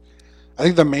point. I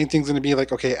think the main thing's going to be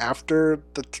like, okay, after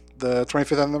the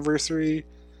 25th anniversary,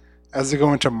 as we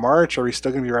go into March, are we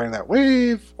still going to be riding that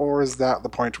wave? Or is that the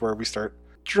point where we start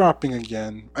dropping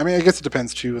again? I mean, I guess it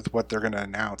depends too with what they're going to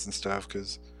announce and stuff,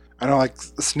 because I know, like,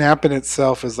 Snap in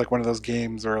itself is like one of those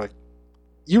games where, like,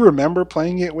 you remember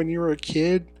playing it when you were a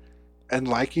kid and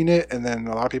liking it, and then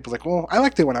a lot of people are like, well, I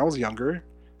liked it when I was younger.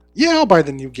 Yeah, I'll buy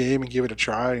the new game and give it a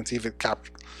try and see if it capped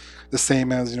the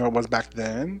same as, it was back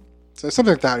then. So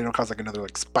something like that, cause like another,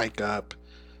 like, spike up.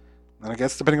 And I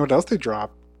guess depending on what else they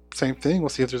drop, same thing. We'll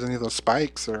see if there's any of those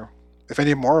spikes or if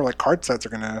any more, like, card sets are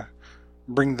going to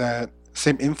bring that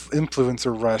same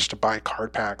influencer rush to buy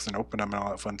card packs and open them and all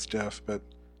that fun stuff. But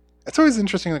it's always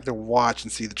interesting, like, to watch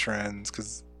and see the trends,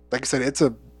 because, like I said, it's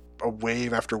a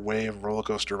wave after wave roller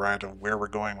coaster ride of where we're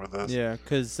going with this. Yeah,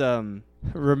 because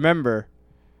remember,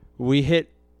 we hit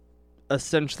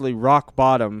essentially rock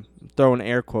bottom, throwing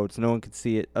air quotes. No one could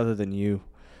see it other than you,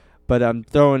 but I'm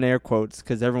throwing air quotes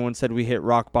because everyone said we hit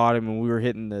rock bottom and we were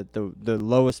hitting the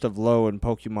lowest of low in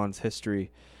Pokemon's history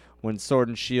when Sword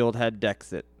and Shield had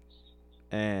Dexit,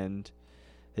 and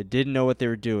They didn't know what they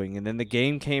were doing. And then the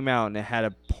game came out and it had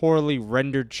a poorly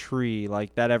rendered tree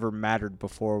like that ever mattered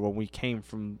before when we came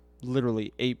from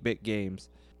literally 8-bit games.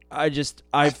 I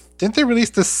Didn't they release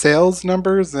the sales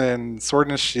numbers and Sword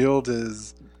and Shield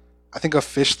is, I think,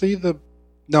 officially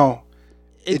no.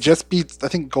 It just beats, I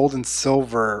think, Gold and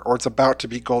Silver, or it's about to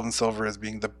beat Gold and Silver as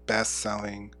being the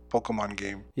best-selling Pokemon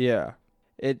game. Yeah.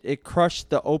 It crushed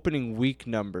the opening week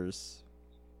numbers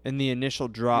and the initial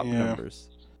drop numbers.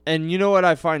 And you know what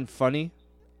I find funny?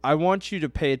 I want you to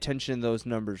pay attention to those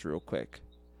numbers real quick.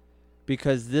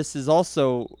 Because this is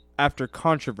also after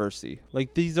controversy.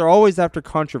 Like, these are always after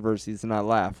controversies, and I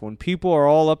laugh. When people are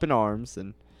all up in arms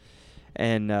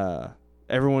and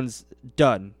everyone's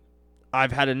done.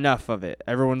 I've had enough of it.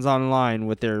 Everyone's online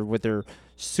with their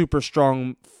super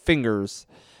strong fingers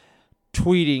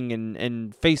tweeting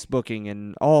and Facebooking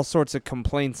and all sorts of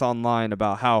complaints online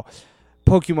about how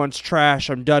Pokemon's trash,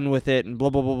 I'm done with it, and blah,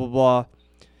 blah, blah, blah, blah.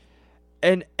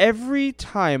 And every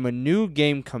time a new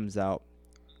game comes out,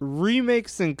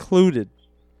 remakes included,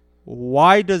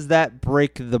 why does that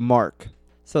break the mark?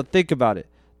 So think about it.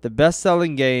 The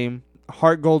best-selling game,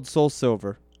 Heart Gold, Soul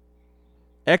Silver,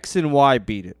 X and Y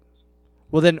beat it.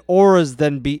 Well, then Auras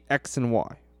then beat X and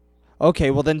Y.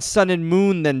 Okay, well then Sun and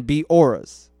Moon then beat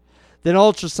Auras. Then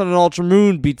Ultra Sun and Ultra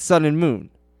Moon beat Sun and Moon.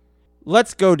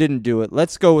 Let's Go didn't do it.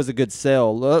 Let's Go was a good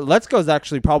sale. Let's Go is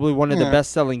actually probably one of the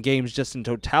best-selling games just in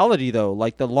totality, though.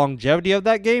 Like, the longevity of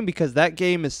that game, because that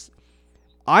game is...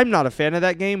 I'm not a fan of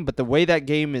that game, but the way that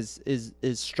game is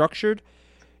structured,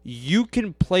 you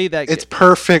can play that game. It's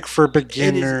perfect for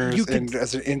beginners and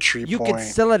as an entry point. You can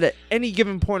sell it at any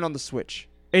given point on the Switch.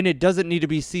 And it doesn't need to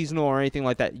be seasonal or anything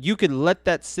like that. You could let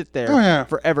that sit there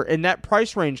forever. And that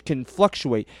price range can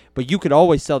fluctuate, but you could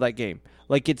always sell that game.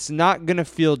 Like, it's not going to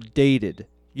feel dated.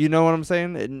 You know what I'm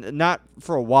saying? Not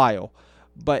for a while,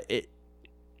 but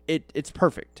it's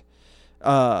perfect.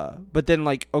 But then,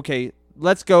 like, okay,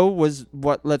 Let's Go was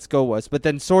what Let's Go was. But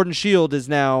then Sword and Shield is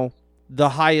now the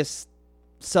highest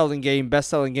selling game, best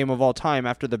selling game of all time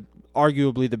after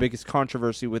arguably the biggest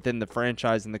controversy within the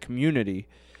franchise and the community.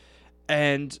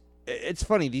 And it's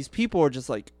funny, these people are just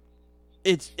like,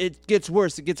 it gets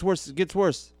worse, it gets worse, it gets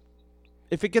worse.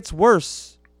 If it gets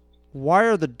worse, why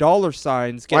are the dollar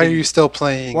signs why are you still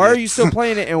playing Why are you still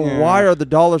playing it, and why are the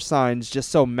dollar signs just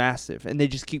so massive, and they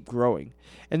just keep growing?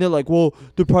 And they're like, well,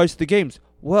 the price of the games.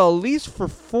 Well, at least for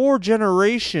 4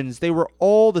 generations, they were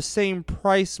all the same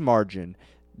price margin.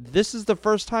 This is the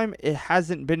first time it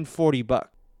hasn't been $40.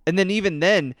 And then even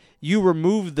then, you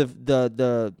remove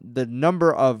the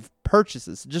number of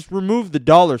purchases. Just remove the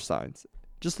dollar signs.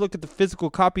 Just look at the physical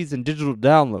copies and digital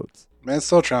downloads. Man, it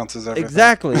still trounces everything.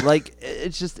 Exactly. Like,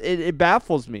 it's just, it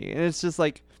baffles me. And it's just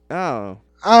like, oh.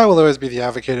 I will always be the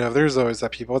advocate of, there's always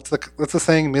that people. It's the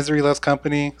saying, misery loves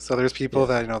company. So there's people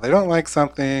that, they don't like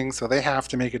something, so they have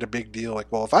to make it a big deal.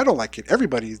 Like, well, if I don't like it,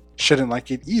 everybody shouldn't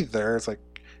like it either. It's like,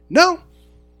 no.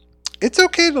 It's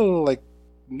okay to, like,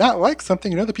 not like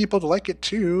something and other people to like it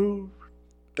too.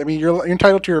 I mean, you're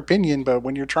entitled to your opinion, but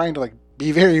when you're trying to, like,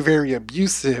 be very, very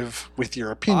abusive with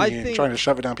your opinion, trying to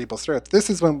shove it down people's throats, this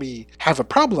is when we have a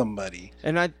problem, buddy.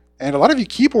 And a lot of you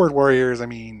keyboard warriors, I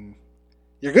mean,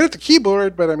 you're good at the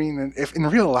keyboard, but I mean, if in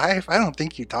real life, I don't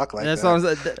think you talk like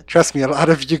that. Trust me, a lot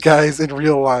of you guys in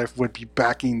real life would be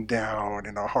backing down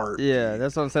in a heartbeat. Yeah,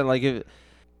 that's what I'm saying. Like,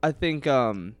 I think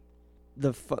it's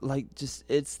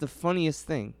the funniest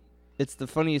thing. It's the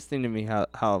funniest thing to me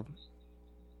how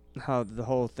the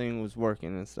whole thing was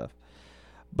working and stuff.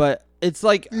 But it's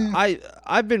like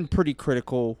I've been pretty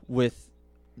critical with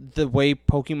the way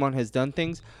Pokemon has done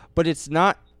things, but it's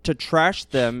not to trash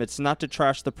them. It's not to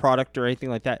trash the product or anything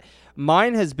like that.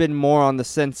 Mine has been more on the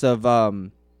sense of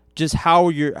just how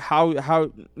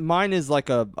mine is like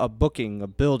a booking, a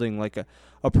building, like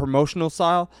a promotional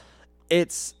style.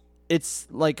 It's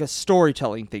like a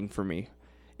storytelling thing for me.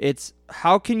 It's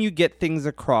how can you get things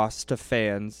across to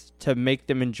fans to make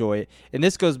them enjoy it? And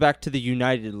this goes back to the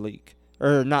United leak.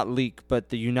 Or not leak, but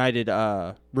the United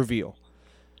reveal.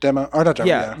 Demo, or not demo,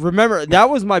 yeah. Remember,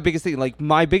 that was my biggest thing. Like,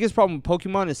 my biggest problem with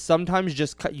Pokemon is sometimes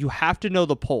you have to know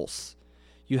the pulse.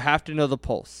 You have to know the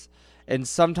pulse. And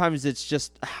sometimes it's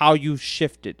just how you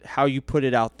shift it, how you put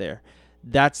it out there.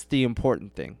 That's the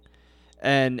important thing.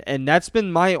 And that's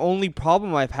been my only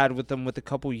problem I've had with them with a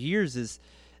couple years is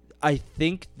I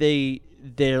think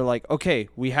they're like, okay,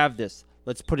 we have this.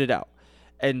 Let's put it out.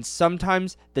 And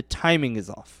sometimes the timing is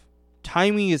off.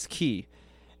 Timing is key,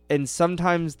 and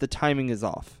sometimes the timing is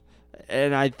off.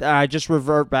 And I just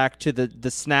revert back to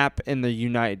the Snap and the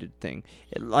United thing.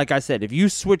 Like I said, if you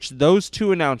switch those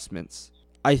two announcements,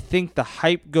 I think the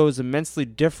hype goes immensely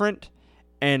different,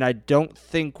 and I don't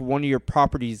think one of your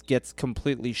properties gets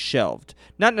completely shelved.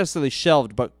 Not necessarily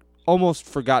shelved, but almost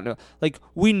forgotten. Like,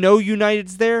 we know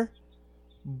United's there,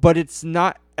 but it's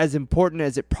not as important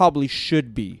as it probably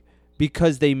should be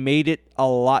because they made it a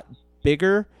lot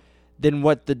bigger than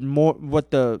what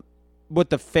the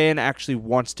fan actually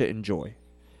wants to enjoy.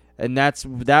 And that's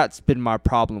been my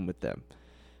problem with them.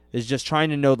 Is just trying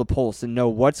to know the pulse and know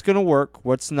what's going to work,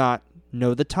 what's not,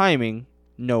 know the timing,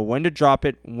 know when to drop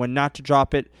it, when not to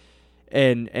drop it,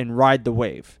 and ride the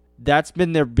wave. That's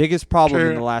been their biggest problem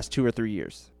in the last 2 or 3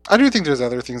 years. I do think there's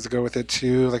other things to go with it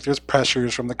too. Like there's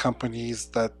pressures from the companies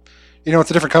that,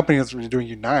 it's a different company that's doing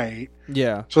Unite.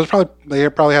 Yeah. So they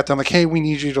probably have to, like, hey, we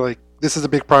need you to, like, this is a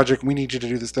big project. We need you to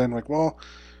do this then. Like, well,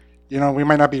 we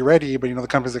might not be ready, but, the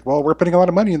company's like, well, we're putting a lot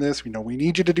of money in this. We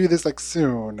need you to do this, like,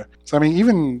 soon. So, I mean,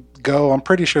 even Go, I'm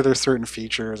pretty sure there's certain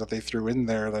features that they threw in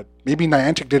there that maybe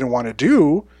Niantic didn't want to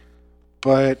do,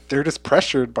 but they're just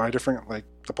pressured by different, like,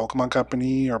 the Pokemon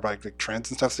Company or by, like, trends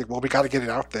and stuff. It's like, well, we got to get it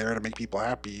out there to make people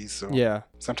happy. So, yeah.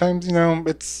 Sometimes,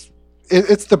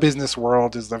 it's the business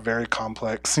world is a very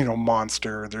complex,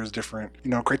 monster. There's different,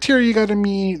 criteria you got to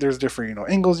meet. There's different,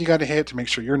 angles you got to hit to make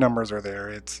sure your numbers are there.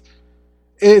 It's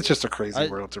just a crazy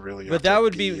world to really. But that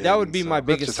would be my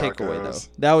biggest takeaway, though.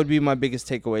 That would be my biggest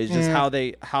takeaway is just how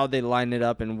they line it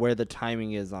up and where the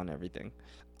timing is on everything.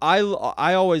 I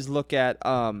always look at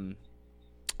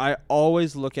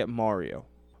Mario.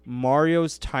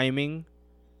 Mario's timing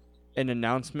and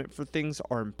announcement for things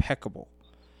are impeccable.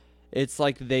 It's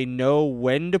like they know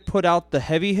when to put out the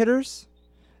heavy hitters.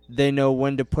 They know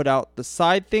when to put out the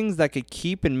side things that could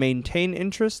keep and maintain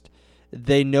interest.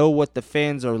 They know what the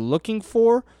fans are looking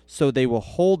for, so they will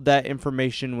hold that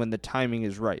information when the timing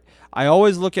is right. I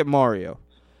always look at Mario.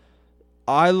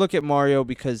 I look at Mario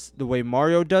because the way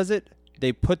Mario does it,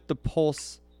 they put the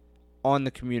pulse on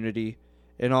the community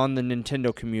and on the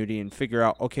Nintendo community and figure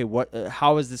out, okay,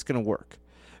 how is this going to work?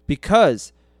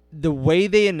 Because the way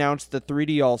they announced the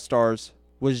 3D All-Stars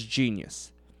was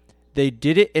genius. They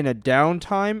did it in a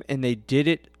downtime, and they did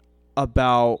it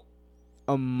about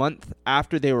a month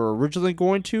after they were originally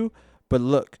going to. But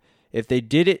look, if they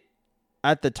did it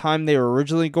at the time they were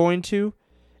originally going to,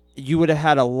 you would have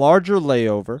had a larger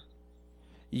layover.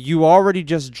 You already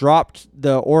just dropped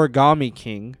the Origami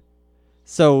King,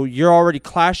 so you're already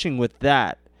clashing with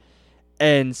that.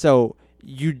 And so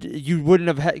you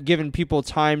wouldn't have given people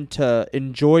time to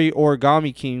enjoy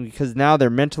Origami King because now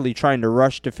they're mentally trying to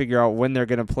rush to figure out when they're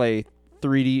going to play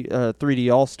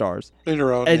 3D All-Stars.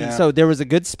 So there was a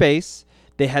good space.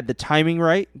 They had the timing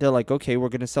right. They're like, okay, we're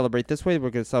going to celebrate this way.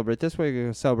 We're going to celebrate this way. We're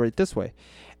going to celebrate this way.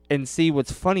 And see,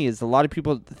 what's funny is a lot of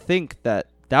people think that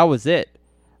was it.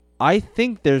 I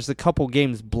think there's a couple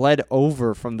games bled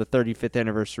over from the 35th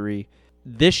anniversary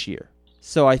this year.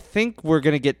 So I think we're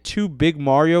going to get 2 big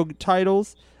Mario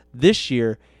titles this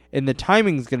year, and the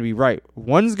timing's going to be right.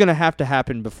 One's going to have to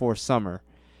happen before summer,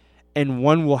 and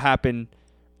one will happen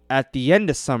at the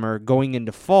end of summer going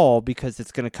into fall because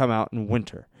it's going to come out in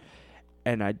winter.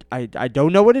 And I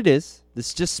don't know what it is. This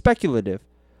is just speculative.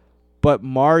 But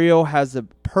Mario has a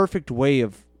perfect way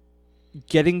of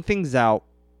getting things out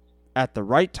at the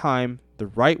right time, the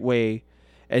right way.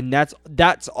 And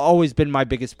that's always been my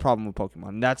biggest problem with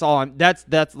Pokemon.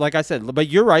 That's like I said, but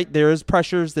you're right. There is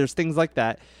pressures, there's things like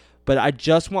that. But I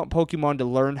just want Pokemon to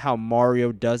learn how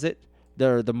Mario does it.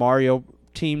 The Mario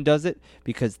team does it,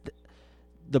 because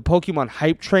the Pokemon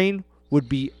hype train would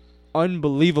be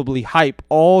unbelievably hype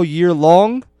all year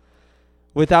long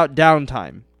without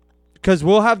downtime. Because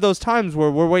we'll have those times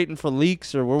where we're waiting for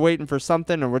leaks or we're waiting for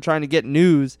something or we're trying to get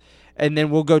news, and then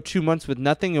we'll go 2 months with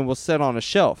nothing and we'll sit on a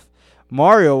shelf.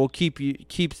 Mario will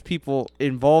keeps people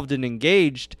involved and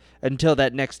engaged until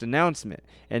that next announcement.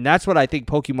 And that's what I think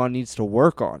Pokemon needs to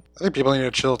work on. I think people need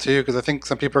to chill too, because I think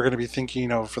some people are going to be thinking,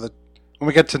 when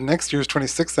we get to next year's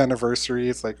 26th anniversary,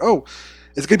 it's like, oh,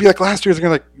 it's going to be like last year's. It's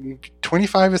going to be like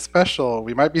 25 is special.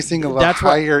 We might be seeing a lot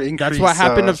higher increase. That's what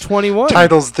happened of 21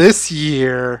 titles this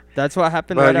year. That's what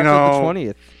happened right after the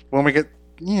 20th. When we get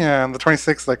on the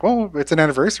 26th, like, well, it's an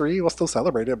anniversary. We'll still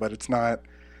celebrate it, but it's not.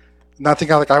 Nothing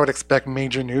like I would expect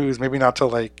major news. Maybe not till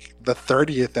like the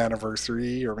 30th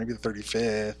anniversary or maybe the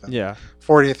 35th. And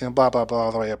 40th and blah blah blah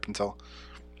all the way up until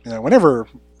whenever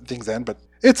things end. But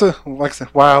it's a, like I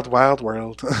said, wild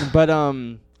world. But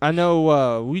I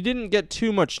know we didn't get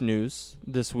too much news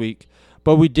this week,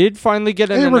 but we did finally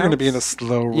get an we're going to be in a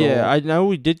slow roll. Yeah, I know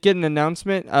we did get an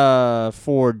announcement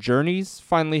for Journeys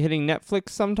finally hitting Netflix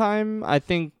sometime, I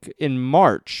think in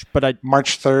March. But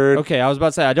March 3rd. Okay, I was about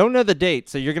to say, I don't know the date,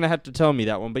 so you're going to have to tell me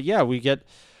that one. But yeah, we get...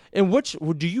 And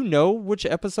do you know which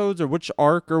episodes or which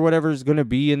arc or whatever is going to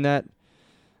be in that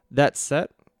that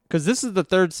set? Because this is the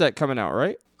third set coming out,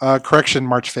 right? Correction,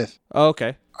 March 5th. Oh,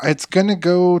 okay. It's going to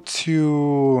go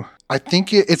to, I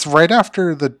think it's right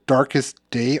after the Darkest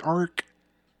Day arc.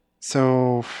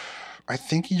 So I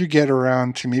think you get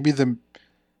around to maybe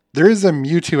there is a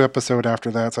Mewtwo episode after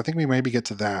that. So I think we maybe get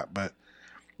to that. But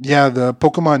yeah, the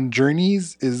Pokemon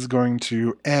Journeys is going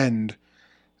to end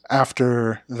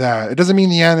after that. It doesn't mean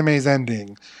the anime is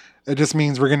ending. It just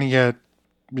means we're going to get,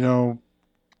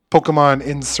 Pokemon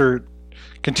insert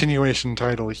continuation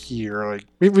title here. Like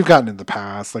we've gotten in the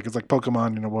past. Like it's like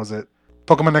Pokemon, was it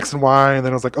Pokemon X and Y, and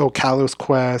then it was like, Kalos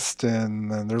Quest,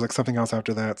 and then there's like something else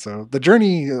after that. So the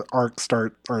journey arc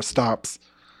stops,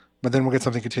 but then we'll get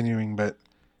something continuing. But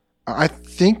I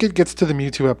think it gets to the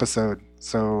Mewtwo episode.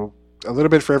 So a little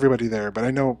bit for everybody there, but I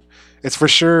know it's for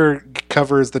sure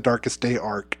covers the Darkest Day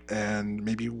arc and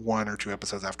maybe 1 or 2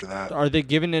 episodes after that. Are they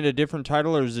giving it a different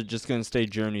title, or is it just going to stay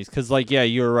Journeys? Because,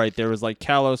 you were right. There was,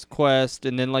 Kalos Quest,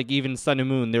 and then, even Sun and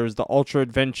Moon. There was the Ultra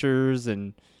Adventures,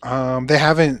 and... They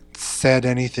haven't said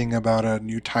anything about a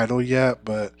new title yet,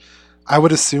 but I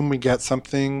would assume we get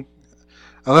something.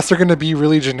 Unless they're going to be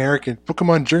really generic in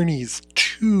Pokemon Journeys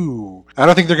 2. I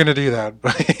don't think they're going to do that.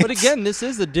 But again, this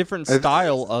is a different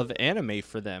style of anime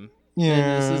for them. Yeah.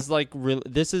 And this is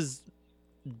this is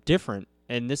different,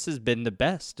 and this has been the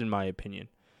best in my opinion.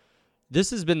 This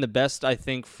has been the best, I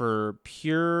think, for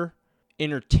pure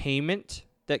entertainment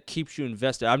that keeps you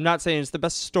invested. I'm not saying it's the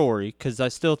best story, because I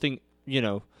still think,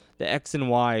 the X and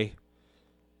Y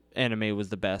anime was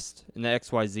the best, and the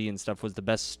XYZ and stuff was the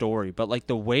best story. But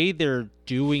the way they're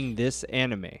doing this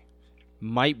anime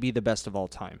might be the best of all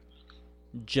time,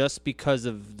 just because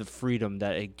of the freedom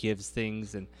that it gives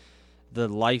things and the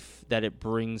life that it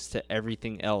brings to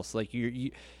everything else.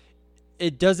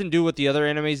 It doesn't do what the other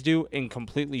animes do and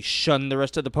completely shun the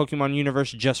rest of the Pokemon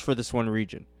universe just for this one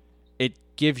region. It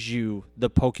gives you the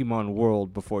Pokemon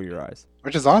world before your eyes,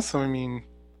 which is awesome. I mean,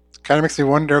 kind of makes me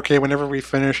wonder, okay, whenever we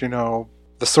finish, the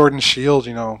Sword and Shield,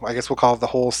 I guess we'll call it the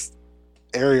whole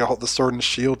area, the Sword and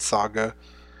Shield saga.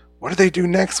 What do they do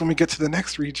next when we get to the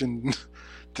next region?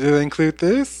 Do they include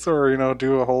this, or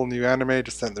do a whole new anime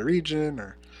just set in the region?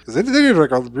 Or because they did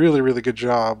a really, really good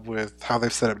job with how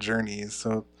they've set up Journeys.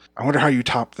 So I wonder how you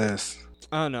top this.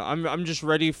 I don't know. I'm just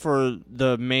ready for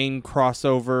the main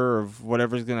crossover of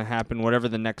whatever's gonna happen, whatever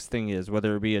the next thing is,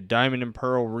 whether it be a Diamond and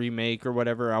Pearl remake or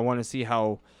whatever. I want to see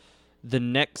how the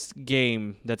next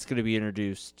game that's going to be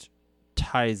introduced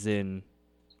ties in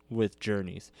with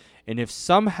Journeys. And if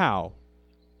somehow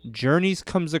Journeys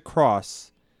comes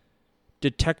across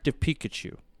Detective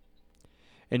Pikachu,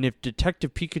 and if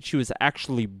Detective Pikachu is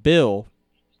actually Bill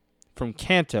from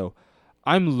Kanto,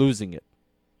 I'm losing it.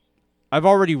 I've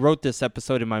already wrote this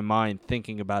episode in my mind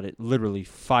thinking about it literally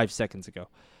 5 seconds ago.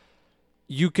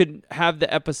 You could have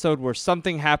the episode where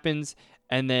something happens,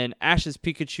 and then Ash's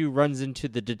Pikachu runs into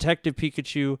the Detective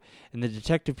Pikachu, and the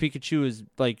Detective Pikachu is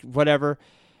whatever,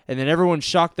 and then everyone's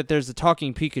shocked that there's a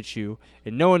talking Pikachu,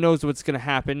 and no one knows what's going to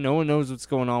happen. No one knows what's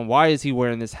going on. Why is he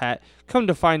wearing this hat? Come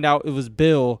to find out, it was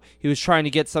Bill. He was trying to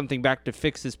get something back to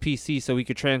fix his PC so he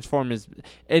could transform his...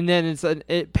 And then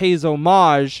it pays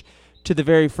homage to the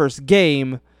very first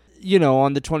game,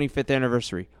 on the 25th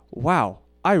anniversary. Wow,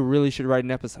 I really should write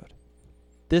an episode.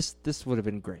 This would have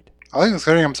been great. I think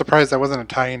I'm surprised that wasn't a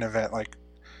tie-in event,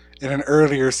 in an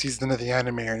earlier season of the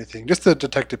anime or anything. Just the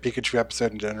Detective Pikachu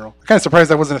episode in general. I'm kind of surprised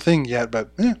that wasn't a thing yet,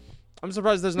 but yeah. I'm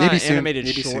surprised there's not an animated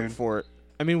short for it.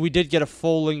 I mean, we did get a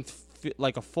full-length,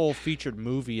 a full featured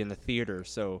movie in the theater,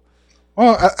 so...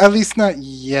 Well, at least not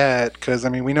yet, because,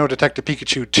 we know Detective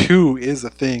Pikachu 2 is a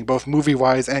thing, both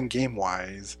movie-wise and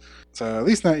game-wise. So, at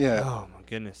least not yet. Oh, my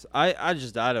goodness. I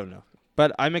don't know.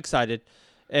 But I'm excited.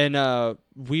 And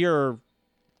we are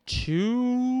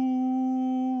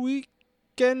 2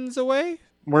 weekends away?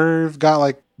 We've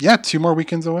got 2 more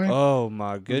weekends away. Oh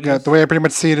my goodness. The way I pretty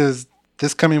much see it is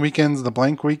this coming weekend's the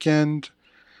blank weekend.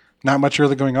 Not much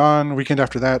really going on. Weekend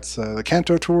after that's the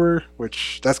Kanto tour,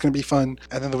 which that's going to be fun.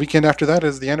 And then the weekend after that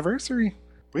is the anniversary.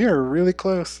 We are really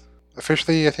close.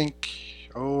 Officially, I think,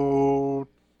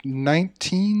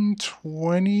 19,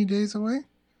 20 days away?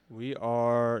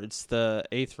 It's the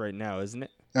 8th right now, isn't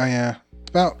it? Oh, yeah.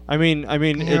 About. I mean, I'll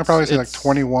probably say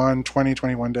 21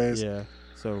 days. Yeah.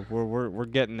 So we're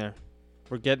getting there.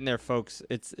 We're getting there, folks.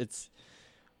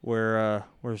 We're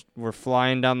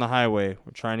flying down the highway.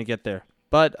 We're trying to get there.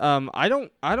 But I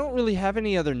don't really have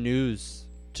any other news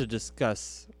to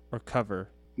discuss or cover.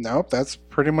 Nope, that's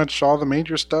pretty much all the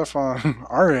major stuff on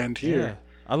our end here. Yeah.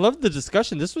 I love the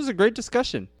discussion. This was a great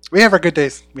discussion. We have our good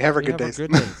days. We have our good days.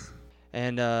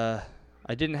 And I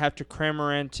didn't have to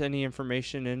cramorant any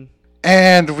information in.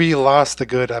 And we lost a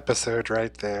good episode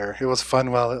right there. It was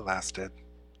fun while it lasted.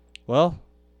 Well,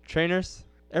 trainers,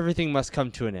 everything must come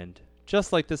to an end,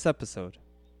 just like this episode.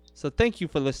 So thank you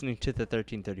for listening to the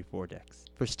 1334 Dex.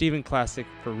 For Steven Classic,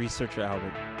 for Researcher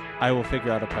Albert, I will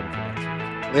figure out a pun for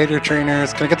next week. Later,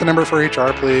 trainers. Can I get the number for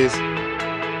HR, please?